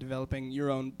talk about developing your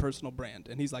own personal brand.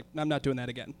 And he's like, I'm not doing that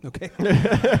again, okay?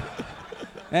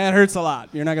 That hurts a lot.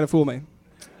 You're not going to fool me.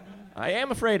 I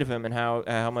am afraid of him and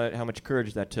how much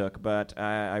courage that took. But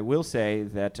I will say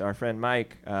that our friend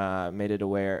Mike made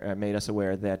us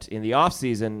aware that in the off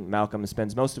season, Malcolm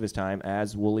spends most of his time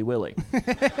as Wooly Willy.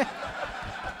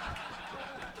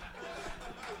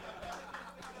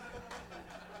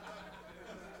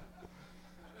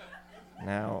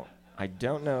 Now, I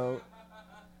don't know.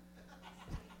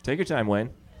 Take your time, Wayne.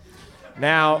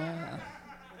 Now,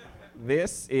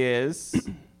 this is...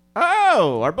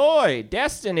 Oh, our boy,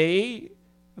 Destiny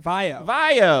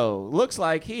Vio. Looks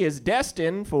like he is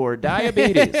destined for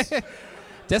diabetes.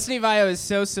 Destiny Vio is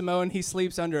so Samoan, he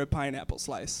sleeps under a pineapple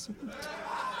slice.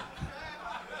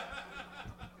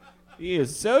 He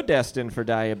is so destined for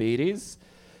diabetes.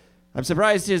 I'm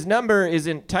surprised his number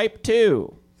isn't type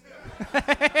 2.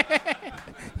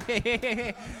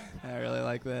 I really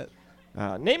like that.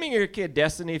 Naming your kid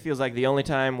Destiny feels like the only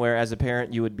time where, as a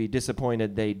parent, you would be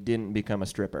disappointed they didn't become a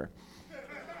stripper.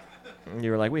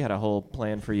 You were like, we had a whole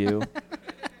plan for you.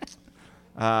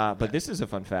 But this is a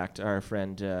fun fact. Our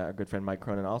good friend Mike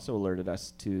Cronin also alerted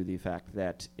us to the fact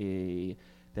that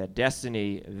that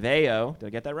Destiny Vio, did I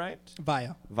get that right?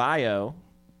 Vio. Vio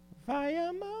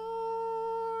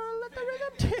more, let the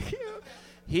rhythm take you.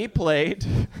 He played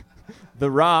The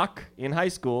Rock in high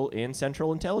school in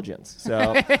Central Intelligence.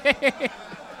 So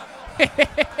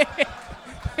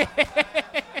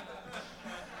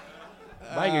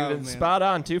Mike, you've been spot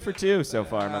on, 2 for 2 so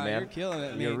far, my man. You're killing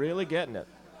it, You're mate. really getting it.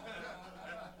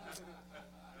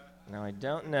 Now, I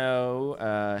don't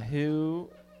know who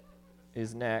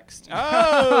is next.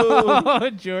 Oh!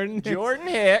 Jordan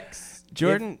Hicks.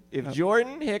 Jordan. If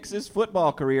Jordan Hicks's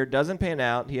football career doesn't pan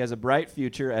out, he has a bright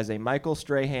future as a Michael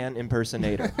Strahan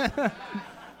impersonator.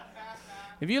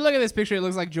 If you look at this picture, it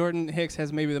looks like Jordan Hicks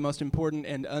has maybe the most important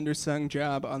and undersung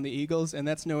job on the Eagles, and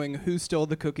that's knowing who stole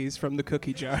the cookies from the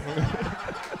cookie jar.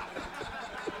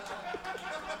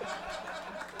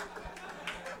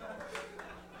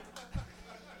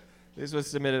 This was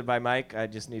submitted by Mike. I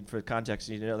just need, for context,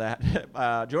 you need to know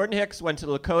that. Jordan Hicks went to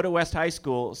Lakota West High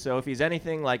School, so if he's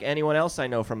anything like anyone else I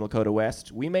know from Lakota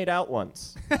West, we made out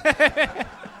once.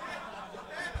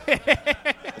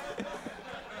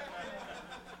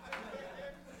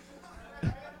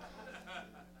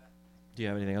 Do you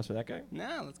have anything else for that guy?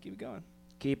 No, let's keep it going.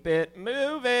 Keep it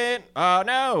moving. Oh,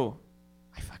 no.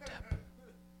 I fucked up.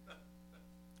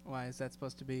 Why is that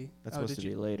supposed to be? That's supposed to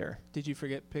be later. Did you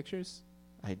forget pictures?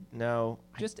 No.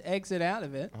 Just exit out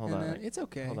of it. Hold on. It's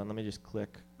okay. Hold on. Let me just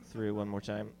click through one more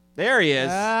time. There he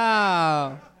is.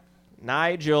 Oh.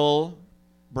 Nigel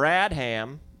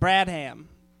Bradham. Bradham.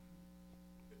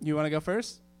 You want to go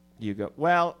first? You go,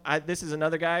 well, this is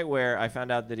another guy where I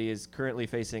found out that he is currently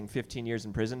facing 15 years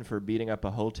in prison for beating up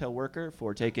a hotel worker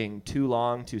for taking too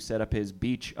long to set up his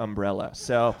beach umbrella.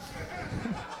 So,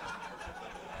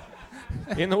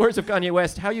 in the words of Kanye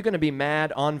West, how are you going to be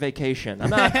mad on vacation?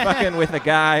 I'm not fucking with a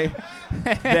guy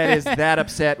that is that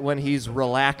upset when he's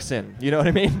relaxing. You know what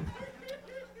I mean?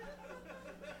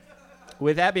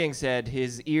 With that being said,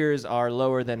 his ears are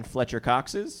lower than Fletcher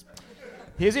Cox's.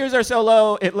 His ears are so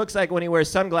low, it looks like when he wears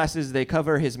sunglasses, they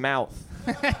cover his mouth.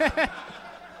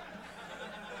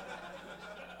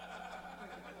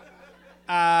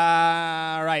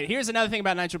 Right. Here's another thing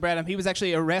about Nigel Bradham. He was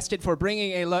actually arrested for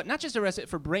bringing not just arrested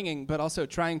for bringing, but also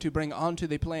trying to bring onto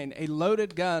the plane a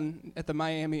loaded gun at the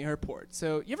Miami airport.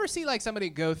 So you ever see like somebody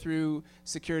go through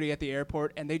security at the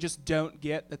airport and they just don't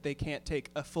get that they can't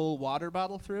take a full water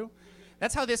bottle through?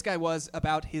 That's how this guy was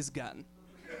about his gun.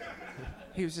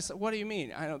 He was just like, what do you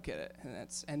mean? I don't get it.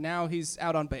 And now he's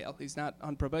out on bail. He's not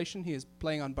on probation. He is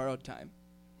playing on borrowed time.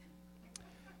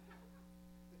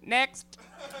 Next.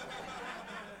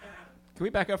 Can we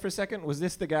back up for a second? Was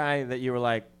this the guy that you were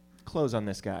like, close on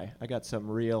this guy? I got some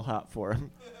real hot for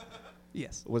him.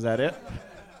 Yes. Was that it?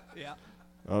 Yeah.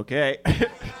 Okay.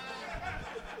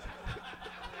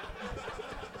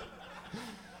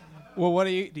 Well,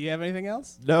 do you have anything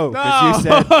else? No, because you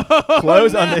said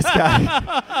close on this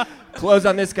guy. Close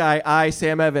on this guy. I,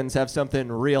 Sam Evans, have something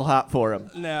real hot for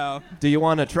him. No. Do you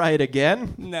want to try it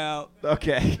again? No.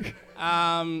 Okay.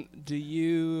 I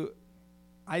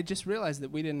just realized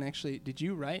that we didn't actually. Did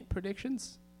you write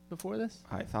predictions before this?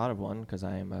 I thought of one because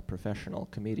I am a professional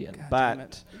comedian. God but damn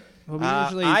it. Well, we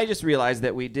usually I just realized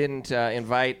that we didn't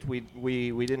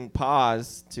we didn't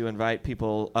pause to invite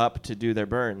people up to do their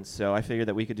burns. So I figured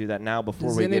that we could do that now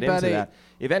before we get into that.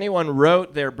 If anyone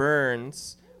wrote their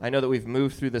burns, I know that we've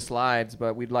moved through the slides,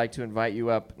 but we'd like to invite you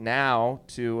up now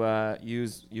to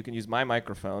you can use my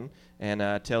microphone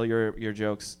and tell your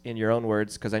jokes in your own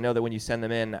words, because I know that when you send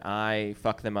them in, I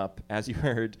fuck them up, as you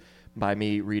heard by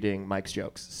me reading Mike's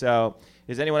jokes. So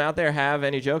does anyone out there have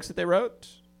any jokes that they wrote?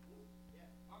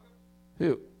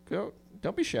 Who? Go.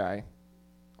 Don't be shy.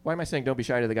 Why am I saying don't be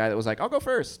shy to the guy that was like, I'll go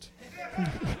first?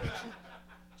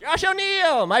 Josh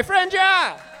O'Neill, my friend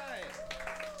Josh.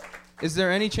 Is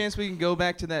there any chance we can go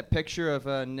back to that picture of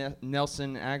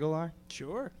Nelson Aguilar?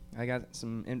 Sure. I got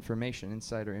some information,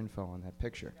 insider info on that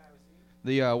picture.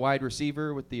 The wide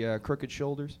receiver with the crooked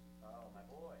shoulders. Oh, my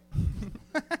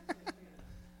boy.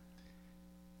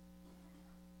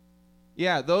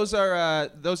 Yeah, those are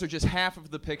just half of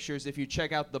the pictures. If you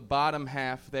check out the bottom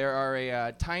half, there are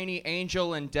a tiny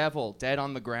angel and devil dead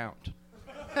on the ground.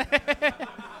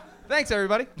 Thanks,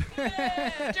 everybody.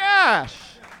 Josh.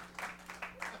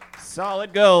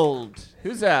 Solid gold.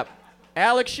 Who's up?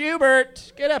 Alex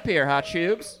Schubert. Get up here, Hot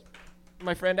Shubes.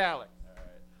 My friend Alex.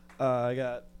 I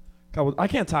got a couple. I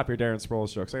can't top your Darren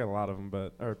Sproles jokes. I got a lot of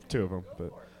them, or two of them.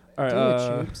 But all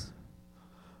right.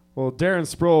 Well, Darren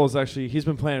Sproles he's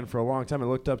been playing for a long time. I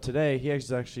looked up today. He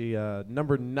is actually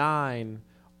number 9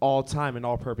 all time in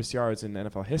all-purpose yards in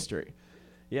NFL history.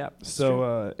 Yeah.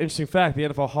 So interesting fact: the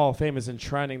NFL Hall of Fame is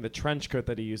enshrining the trench coat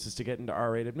that he uses to get into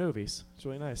R-rated movies. It's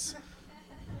really nice.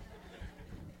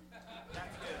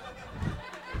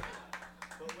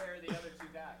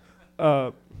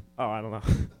 I don't know.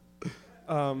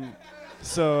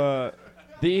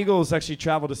 The Eagles actually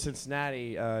traveled to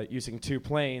Cincinnati using 2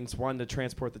 planes, one to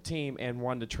transport the team and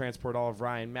one to transport all of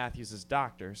Ryan Matthews'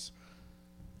 doctors,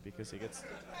 because he gets.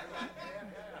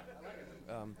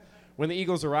 When the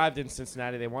Eagles arrived in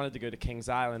Cincinnati, they wanted to go to Kings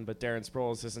Island, but Darren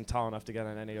Sproles isn't tall enough to get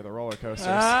on any of the roller coasters.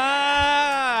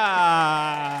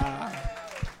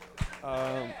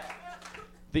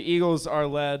 The Eagles are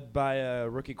led by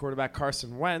rookie quarterback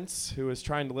Carson Wentz, who is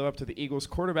trying to live up to the Eagles'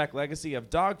 quarterback legacy of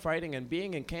dogfighting and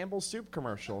being in Campbell's soup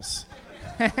commercials.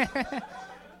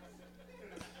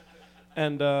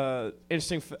 And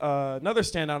interesting, another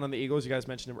standout on the Eagles, you guys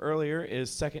mentioned him earlier, is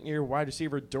second-year wide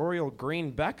receiver Dorial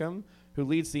Green Beckham, who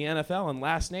leads the NFL in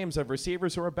last names of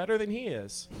receivers who are better than he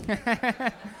is.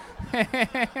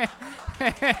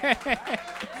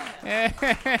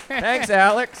 Thanks,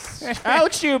 Alex.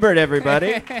 Alex Schubert,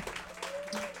 everybody.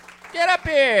 Get up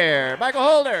here. Michael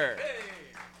Holder. Hey.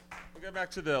 We'll get back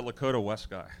to the Lakota West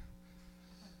guy.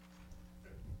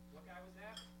 What guy was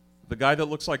that? The guy that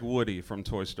looks like Woody from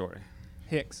Toy Story.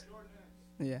 Hicks.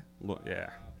 Yeah.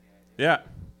 Yeah.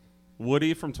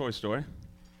 Woody from Toy Story.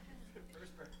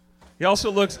 He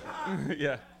also looks,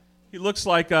 yeah. He looks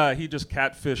like he just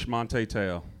catfished Monte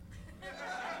Teo.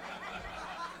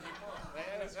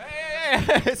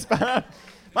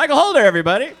 Michael Holder,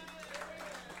 everybody.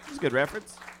 That's a good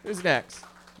reference. Who's next?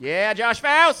 Yeah, Josh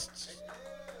Faust.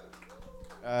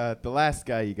 The last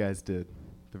guy you guys did.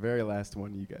 The very last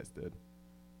one you guys did.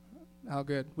 Oh,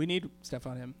 good. We need stuff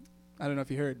on him. I don't know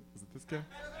if you heard. Is it this guy?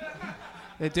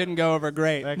 It didn't go over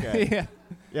great. That guy. Yeah.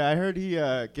 Yeah, I heard he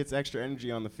gets extra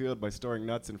energy on the field by storing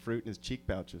nuts and fruit in his cheek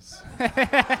pouches.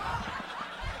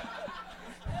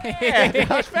 Yeah,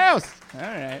 Josh Faust. All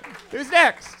right. Who's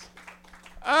next?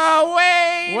 Oh,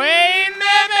 Wayne. Wayne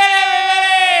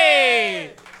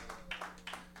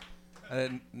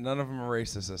Memory! None of them are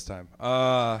racist this time.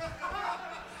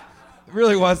 It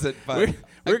really wasn't, but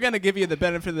we're going to give you the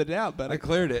benefit of the doubt, but I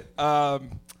cleared it.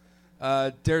 Darren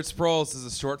Sproles is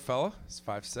a short fella. He's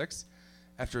 5'6".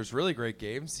 After his really great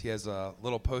games, he has a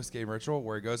little post-game ritual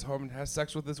where he goes home and has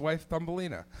sex with his wife,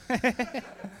 Thumbelina.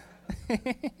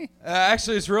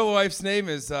 Actually, his real wife's name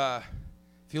is, if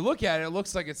you look at it, it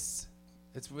looks like it's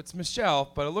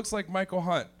Michelle, but it looks like Michael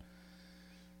Hunt.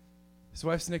 His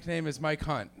wife's nickname is Mike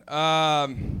Hunt.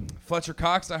 Fletcher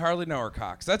Cox, I hardly know her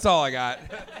Cox. That's all I got.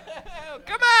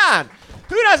 Come on.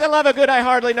 Who doesn't love a good I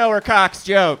hardly know her Cox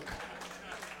joke?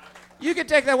 You can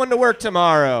take that one to work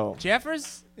tomorrow.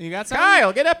 Jeffers, you got something?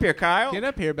 Kyle, get up here, Kyle. Get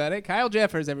up here, buddy. Kyle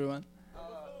Jeffers, everyone.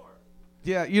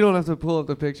 Yeah, you don't have to pull up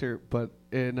the picture, but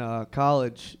in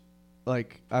college,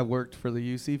 like, I worked for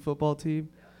the UC football team,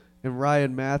 and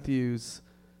Ryan Matthews,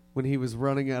 when he was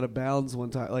running out of bounds one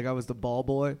time, like, I was the ball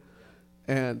boy,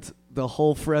 and the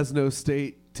whole Fresno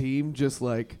State team just,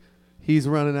 like, he's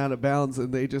running out of bounds,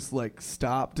 and they just, like,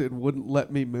 stopped and wouldn't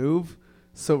let me move.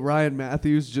 So Ryan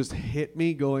Matthews just hit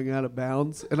me going out of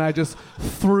bounds, and I just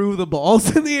threw the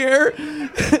balls in the air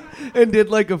and did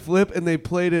like a flip, and they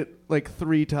played it like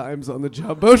 3 times on the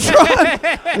Jumbotron.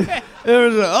 And it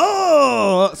was like,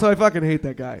 oh! So I fucking hate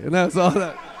that guy, and that's all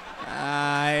that.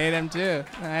 I hate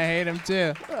him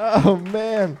too. Oh,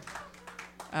 man.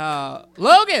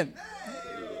 Logan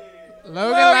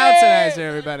Lautzenizer,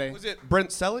 everybody. Was it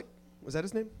Brent Selleck? Was that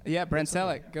his name? Yeah, Brent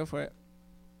Selleck. Go for it.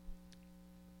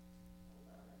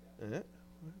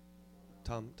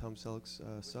 Tom Selleck's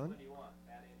son?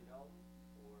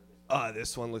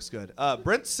 This one looks good.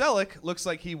 Brent Selleck looks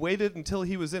like he waited until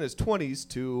he was in his 20s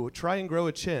to try and grow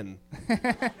a chin.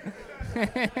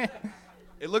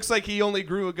 It looks like he only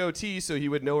grew a goatee so he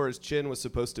would know where his chin was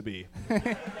supposed to be.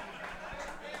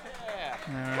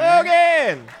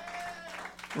 Logan!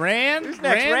 Rand? Who's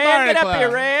next? Rand Rand, get up Barnacle.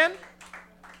 here, Rand.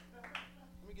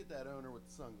 Let me get that owner with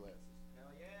the sunglasses.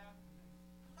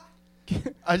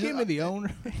 Give me the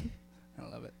owner. I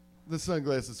love it. The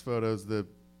sunglasses photos, the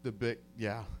big,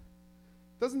 yeah.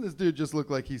 Doesn't this dude just look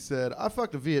like he said, I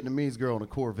fucked a Vietnamese girl in a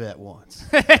Corvette once?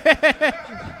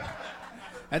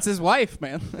 That's his wife,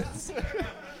 man.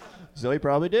 So he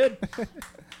probably did.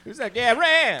 Who's that? Yeah,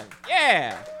 Rand.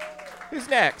 Yeah. Who's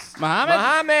next?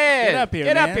 Muhammad? Get up here,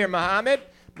 man. Get up here, Muhammad.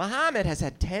 Muhammad has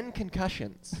had 10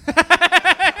 concussions.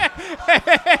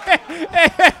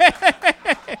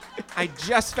 I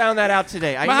just found that out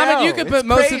today. I Muhammad, know. you could It's put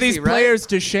most crazy, of these right? players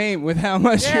to shame with how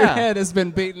much your Yeah. head has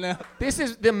been beaten up. This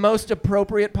is the most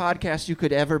appropriate podcast you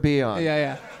could ever be on.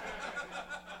 Yeah.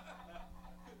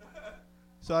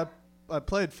 So I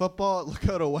played football at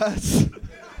Lakota West.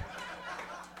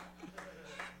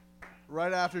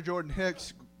 Right after Jordan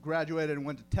Hicks graduated and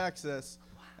went to Texas,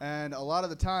 and a lot of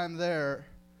the time there,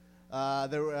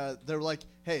 they were like,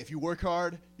 hey, if you work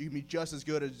hard, you can be just as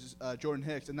good as Jordan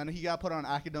Hicks. And then he got put on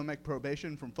academic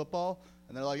probation from football,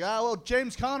 and they're like, well, John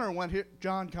Connor went here.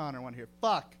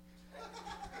 Fuck.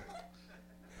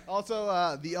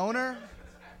 Also, the owner.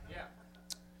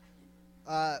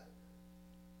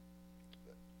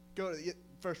 Go to the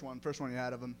first one you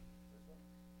had of him.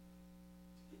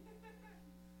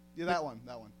 Yeah, that one.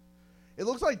 It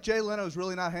looks like Jay Leno's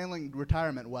really not handling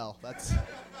retirement well. That's.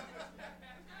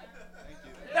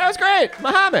 That was great,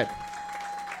 Muhammad.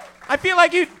 I feel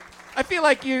like you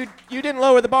didn't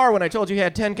lower the bar when I told you he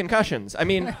had 10 concussions. I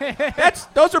mean,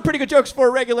 those are pretty good jokes for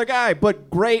a regular guy, but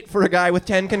great for a guy with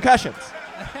 10 concussions.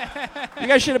 You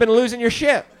guys should have been losing your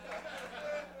shit.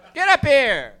 Get up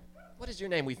here. What is your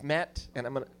name? We've met, and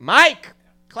I'm gonna Mike.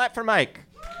 Clap for Mike.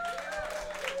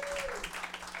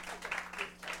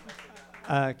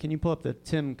 Can you pull up the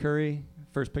Tim Curry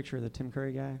first picture of the Tim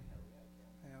Curry guy?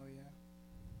 Hell yeah.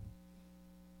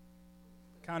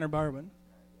 Connor Barwin.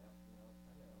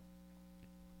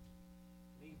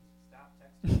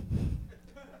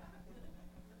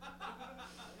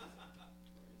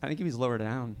 I think he was lower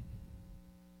down.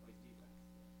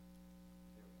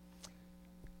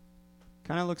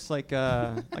 Kind of looks like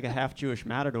a half Jewish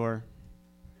matador.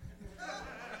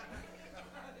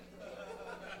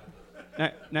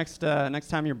 Next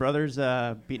time your brother's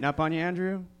beating up on you,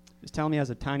 Andrew, just tell him he has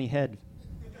a tiny head.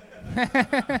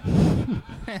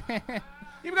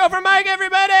 Keep going for Mike,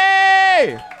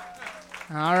 everybody!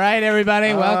 All right,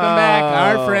 everybody, welcome back.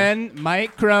 Our friend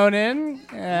Mike Cronin.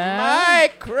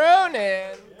 Mike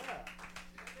Cronin.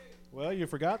 Well, you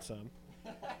forgot some.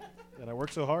 And I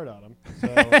worked so hard on them.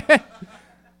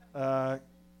 So,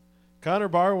 Connor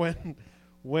Barr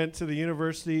went to the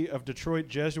University of Detroit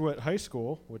Jesuit High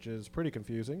School, which is pretty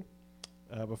confusing.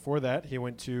 Before that, he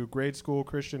went to grade school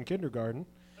Christian kindergarten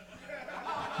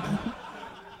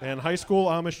and high school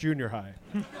Amish junior high.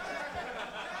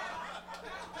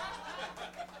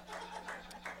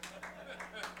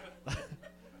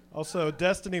 Also,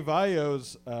 Destiny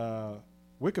Vayo's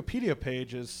Wikipedia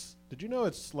page is, did you know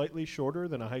it's slightly shorter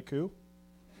than a haiku?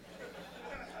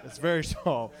 It's very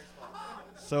small.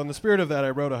 So in the spirit of that,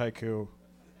 I wrote a haiku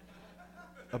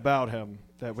about him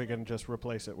that we can just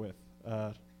replace it with.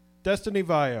 Destiny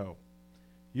Vayo,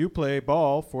 you play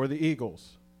ball for the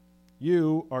Eagles.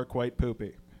 You are quite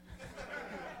poopy.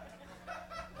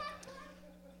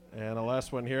 And the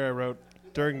last one here I wrote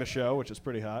during the show, which is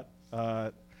pretty hot.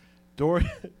 Can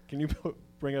you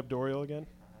bring up Doriel again?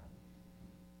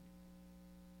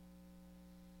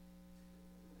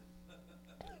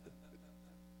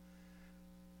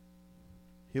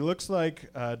 He looks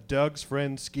like Doug's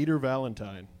friend Skeeter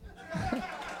Valentine.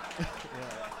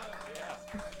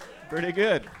 Pretty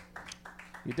good.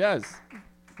 He does.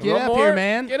 Get up here,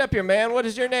 man. Get up here, man. What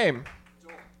is your name?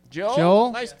 Joel.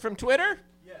 Joel? Nice. From Twitter?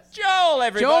 Yes. Joel,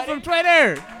 everybody. Joel from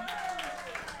Twitter. Can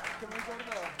we go to the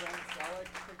Brent Selleck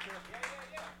picture?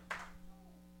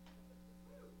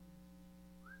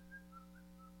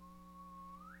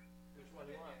 Which one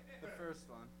do you want? The first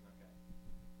one.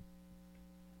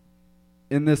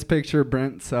 In this picture,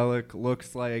 Brent Selleck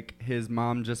looks like his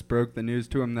mom just broke the news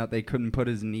to him that they couldn't put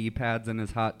his knee pads in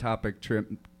his Hot Topic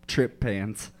trip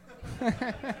pants.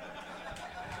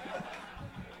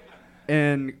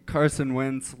 And Carson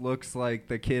Wentz looks like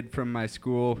the kid from my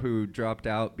school who dropped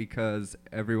out because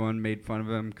everyone made fun of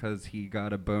him because he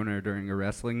got a boner during a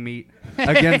wrestling meet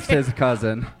against his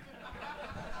cousin.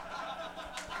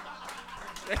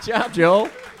 Good job, Joel.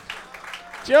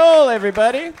 Joel,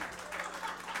 everybody.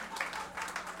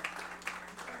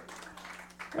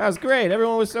 That was great.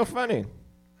 Everyone was so funny.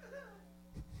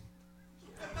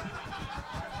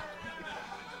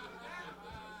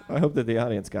 I hope that the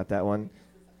audience got that one.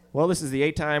 Well, this is the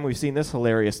 8th time we've seen this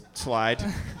hilarious slide.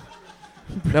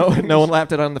 No one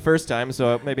laughed at it on the first time,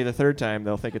 so maybe the 3rd time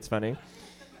they'll think it's funny.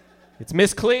 It's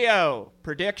Miss Cleo,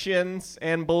 predictions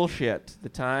and bullshit. The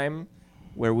time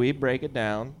where we break it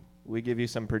down, we give you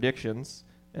some predictions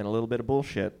and a little bit of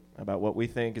bullshit about what we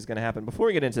think is going to happen. Before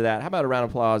we get into that, how about a round of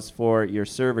applause for your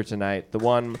server tonight, the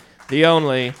one, the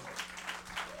only,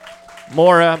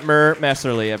 Maura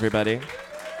Messerly, everybody.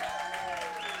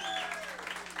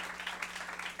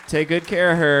 Take good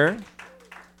care of her.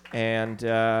 And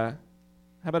how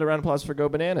about a round of applause for Go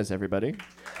Bananas, everybody?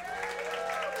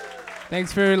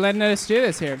 Thanks for letting us do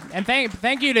this here. And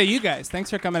thank you to you guys. Thanks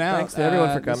for coming out. Thanks to everyone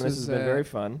for coming. This has been very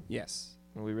fun. Yes.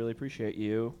 And we really appreciate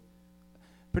you.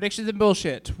 Predictions and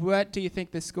bullshit. What do you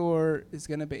think the score is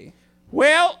going to be?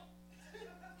 Well,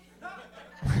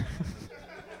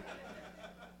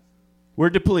 we're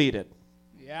depleted.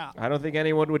 Yeah. I don't think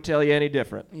anyone would tell you any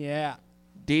different. Yeah.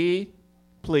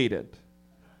 Depleted.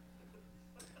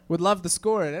 Would love the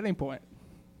score at any point.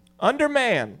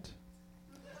 Undermanned.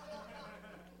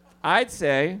 I'd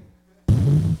say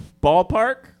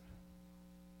ballpark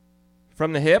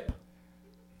from the hip.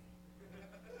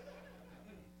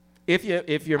 If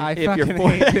you're hate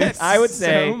this I would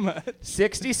say so much.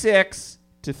 66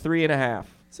 to 3.5.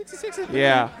 66 to 3.5.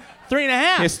 Yeah.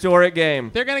 3.5. Historic game.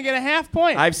 They're going to get a half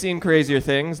point. I've seen crazier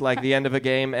things, like the end of a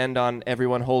game end on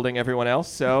everyone holding everyone else.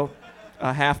 So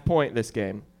a half point this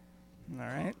game. All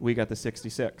right. We got the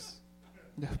 66.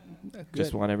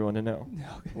 Just want everyone to know.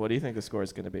 Okay. What do you think the score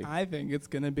is going to be? I think it's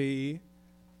going to be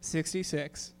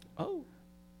 66. Oh.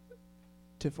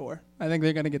 To 4. I think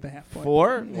they're going to get the half point.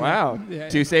 4? Yeah. Wow. Yeah,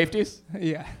 2 safeties?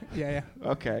 Yeah.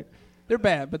 Okay. They're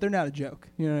bad, but they're not a joke.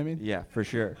 You know what I mean? Yeah, for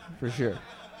sure.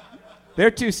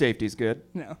 They're 2 safeties good.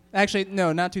 No. Actually,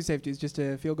 no, not 2 safeties, just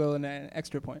a field goal and an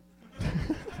extra point.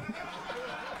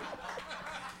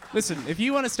 Listen, if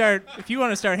you want to start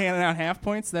handing out half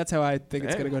points, that's how I think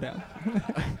it's going to go down.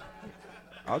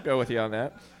 I'll go with you on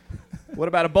that. What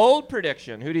about a bold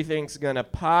prediction? Who do you think's going to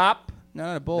pop? No,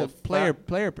 not a bold player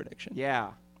prediction.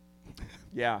 Yeah,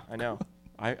 I know.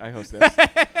 I host this.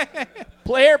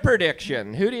 Player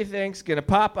prediction. Who do you think's going to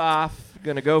pop off,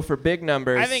 going to go for big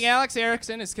numbers? I think Alex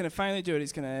Erickson is going to finally do it.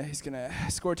 He's going to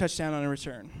score a touchdown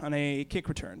on a kick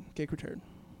return.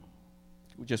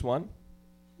 Just one?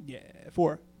 Yeah,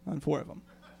 4 on 4 of them.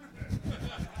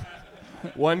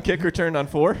 One kick return on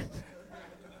 4?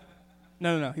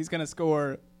 No. He's going to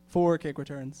score 4 kick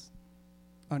returns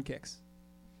on kicks.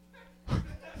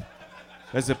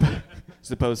 As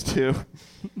opposed to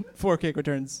 4 kick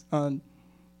returns on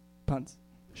punts,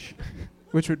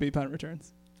 which would be punt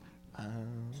returns.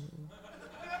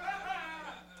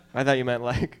 I thought you meant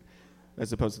like,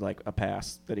 as opposed to like a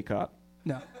pass that he caught.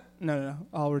 No.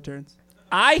 All returns.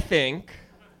 I think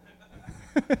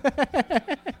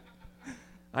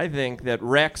that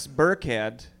Rex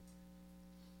Burkhead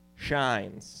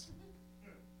shines.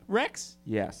 Rex?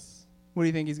 Yes. What do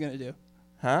you think he's going to do?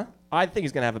 Huh? I think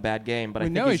he's going to have a bad game, but We I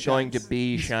know think he's he going to shines.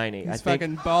 be shiny. He's I think,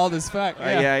 fucking bald as fuck.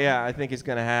 yeah. I think he's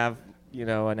going to have,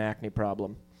 an acne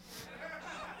problem.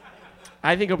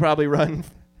 I think he'll probably run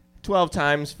 12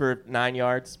 times for 9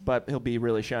 yards, but he'll be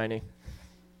really shiny.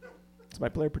 It's my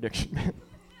player prediction, man.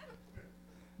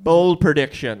 Bold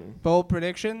prediction. Bold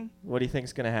prediction? What do you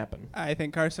think's going to happen? I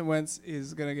think Carson Wentz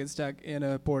is going to get stuck in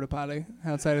a porta potty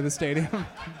outside of the stadium.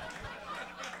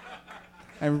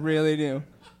 I really do.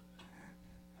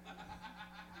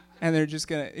 And they're just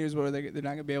going to, here's where they're not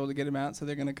going to be able to get him out, so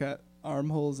they're going to cut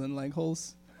armholes and leg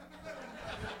holes.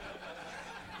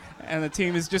 And the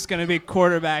team is just going to be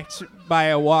quarterbacked by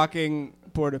a walking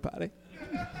porta potty.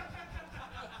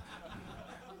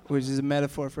 Which is a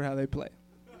metaphor for how they play.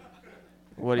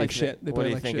 What do Like you shit. They What play do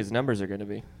you like think shit. his numbers are going to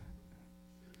be?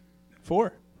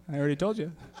 4. I already told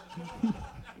you.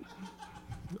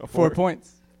 4 4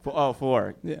 points.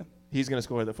 4. Yeah. He's going to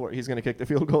score the 4. He's going to kick the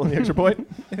field goal and the extra point?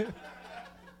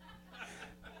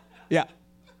 Yeah.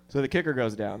 So the kicker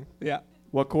goes down. Yeah.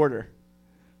 What quarter?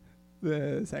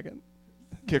 The second.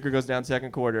 Kicker goes down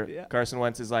second quarter. Yeah. Carson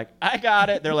Wentz is like, I got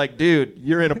it. They're like, dude,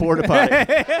 you're in a porta potty.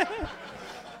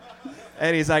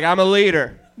 And he's like, I'm a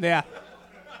leader. Yeah.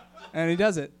 And he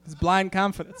does it. It's blind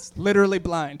confidence. Literally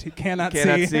blind. He cannot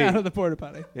see out of the porta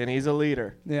potty. And he's a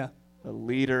leader. Yeah. A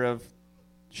leader of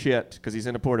shit because he's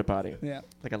in a porta potty. Yeah.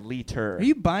 Like a leader. Are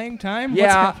you buying time? What's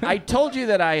Yeah, happening? I told you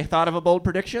that I thought of a bold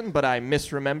prediction, but I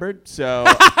misremembered. So,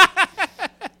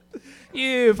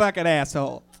 You fucking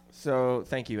asshole. so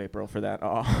thank you, April, for that.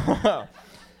 Oh.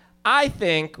 I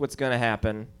think what's going to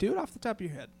happen. Do it off the top of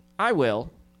your head. I will.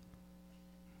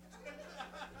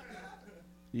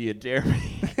 You dare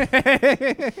me?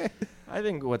 I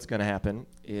think what's going to happen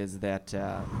is that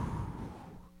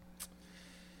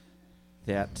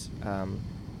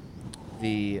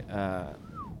the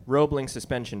Roebling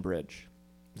suspension bridge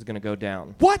is going to go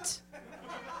down. What?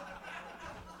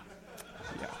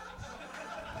 Yeah.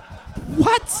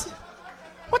 What?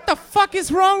 What the fuck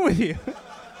is wrong with you?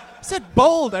 I said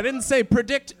bold. I didn't say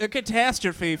predict a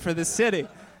catastrophe for the city.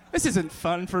 This isn't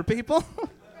fun for people.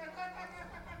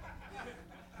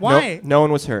 Why? No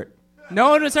one was hurt. No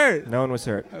one was hurt. No one was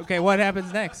hurt. Okay, what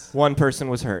happens next? One person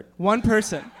was hurt. One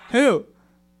person. Who?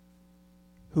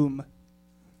 Whom?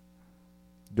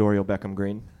 Dorial Beckham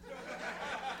Green.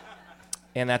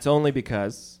 And that's only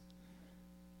because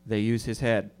they use his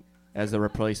head as a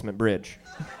replacement bridge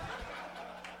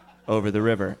over the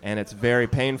river. And it's very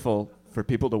painful for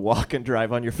people to walk and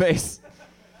drive on your face.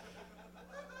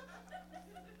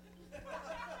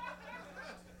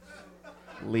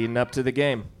 Leading up to the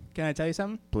game. Can I tell you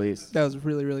something? Please. That was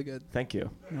really, really good. Thank you.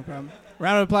 No problem.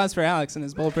 Round of applause for Alex and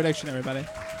his bold prediction, everybody.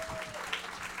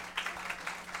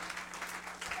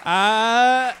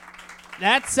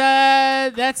 That's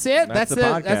it. That's the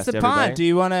podcast, That's the everybody. pod. Do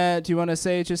you wanna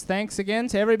say just thanks again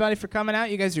to everybody for coming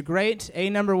out? You guys are great.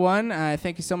 Number one.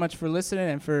 Thank you so much for listening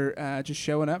and for just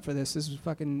showing up for this. This was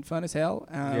fucking fun as hell.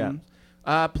 Yeah.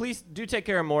 Please do take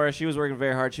care of Maura. She was working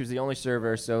very hard. She was the only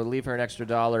server, so leave her an extra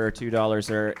 $1 or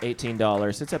 $2 or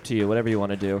 $18. It's up to you, whatever you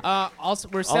want to do. Also,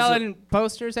 we're selling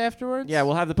posters afterwards. Yeah,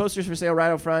 we'll have the posters for sale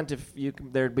right out front. If you,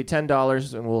 there'd be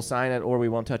 $10, and we'll sign it, or we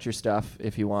won't touch your stuff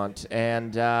if you want.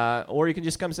 And or you can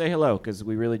just come say hello because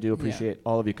we really do appreciate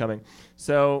all of you coming.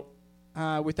 So.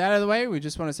 With that out of the way, we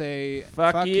just want to say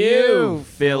Fuck you,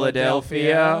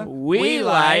 Philadelphia. We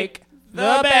like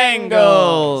the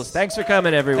Bengals. Thanks for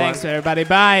coming, everyone. Thanks, everybody.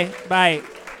 Bye. Bye.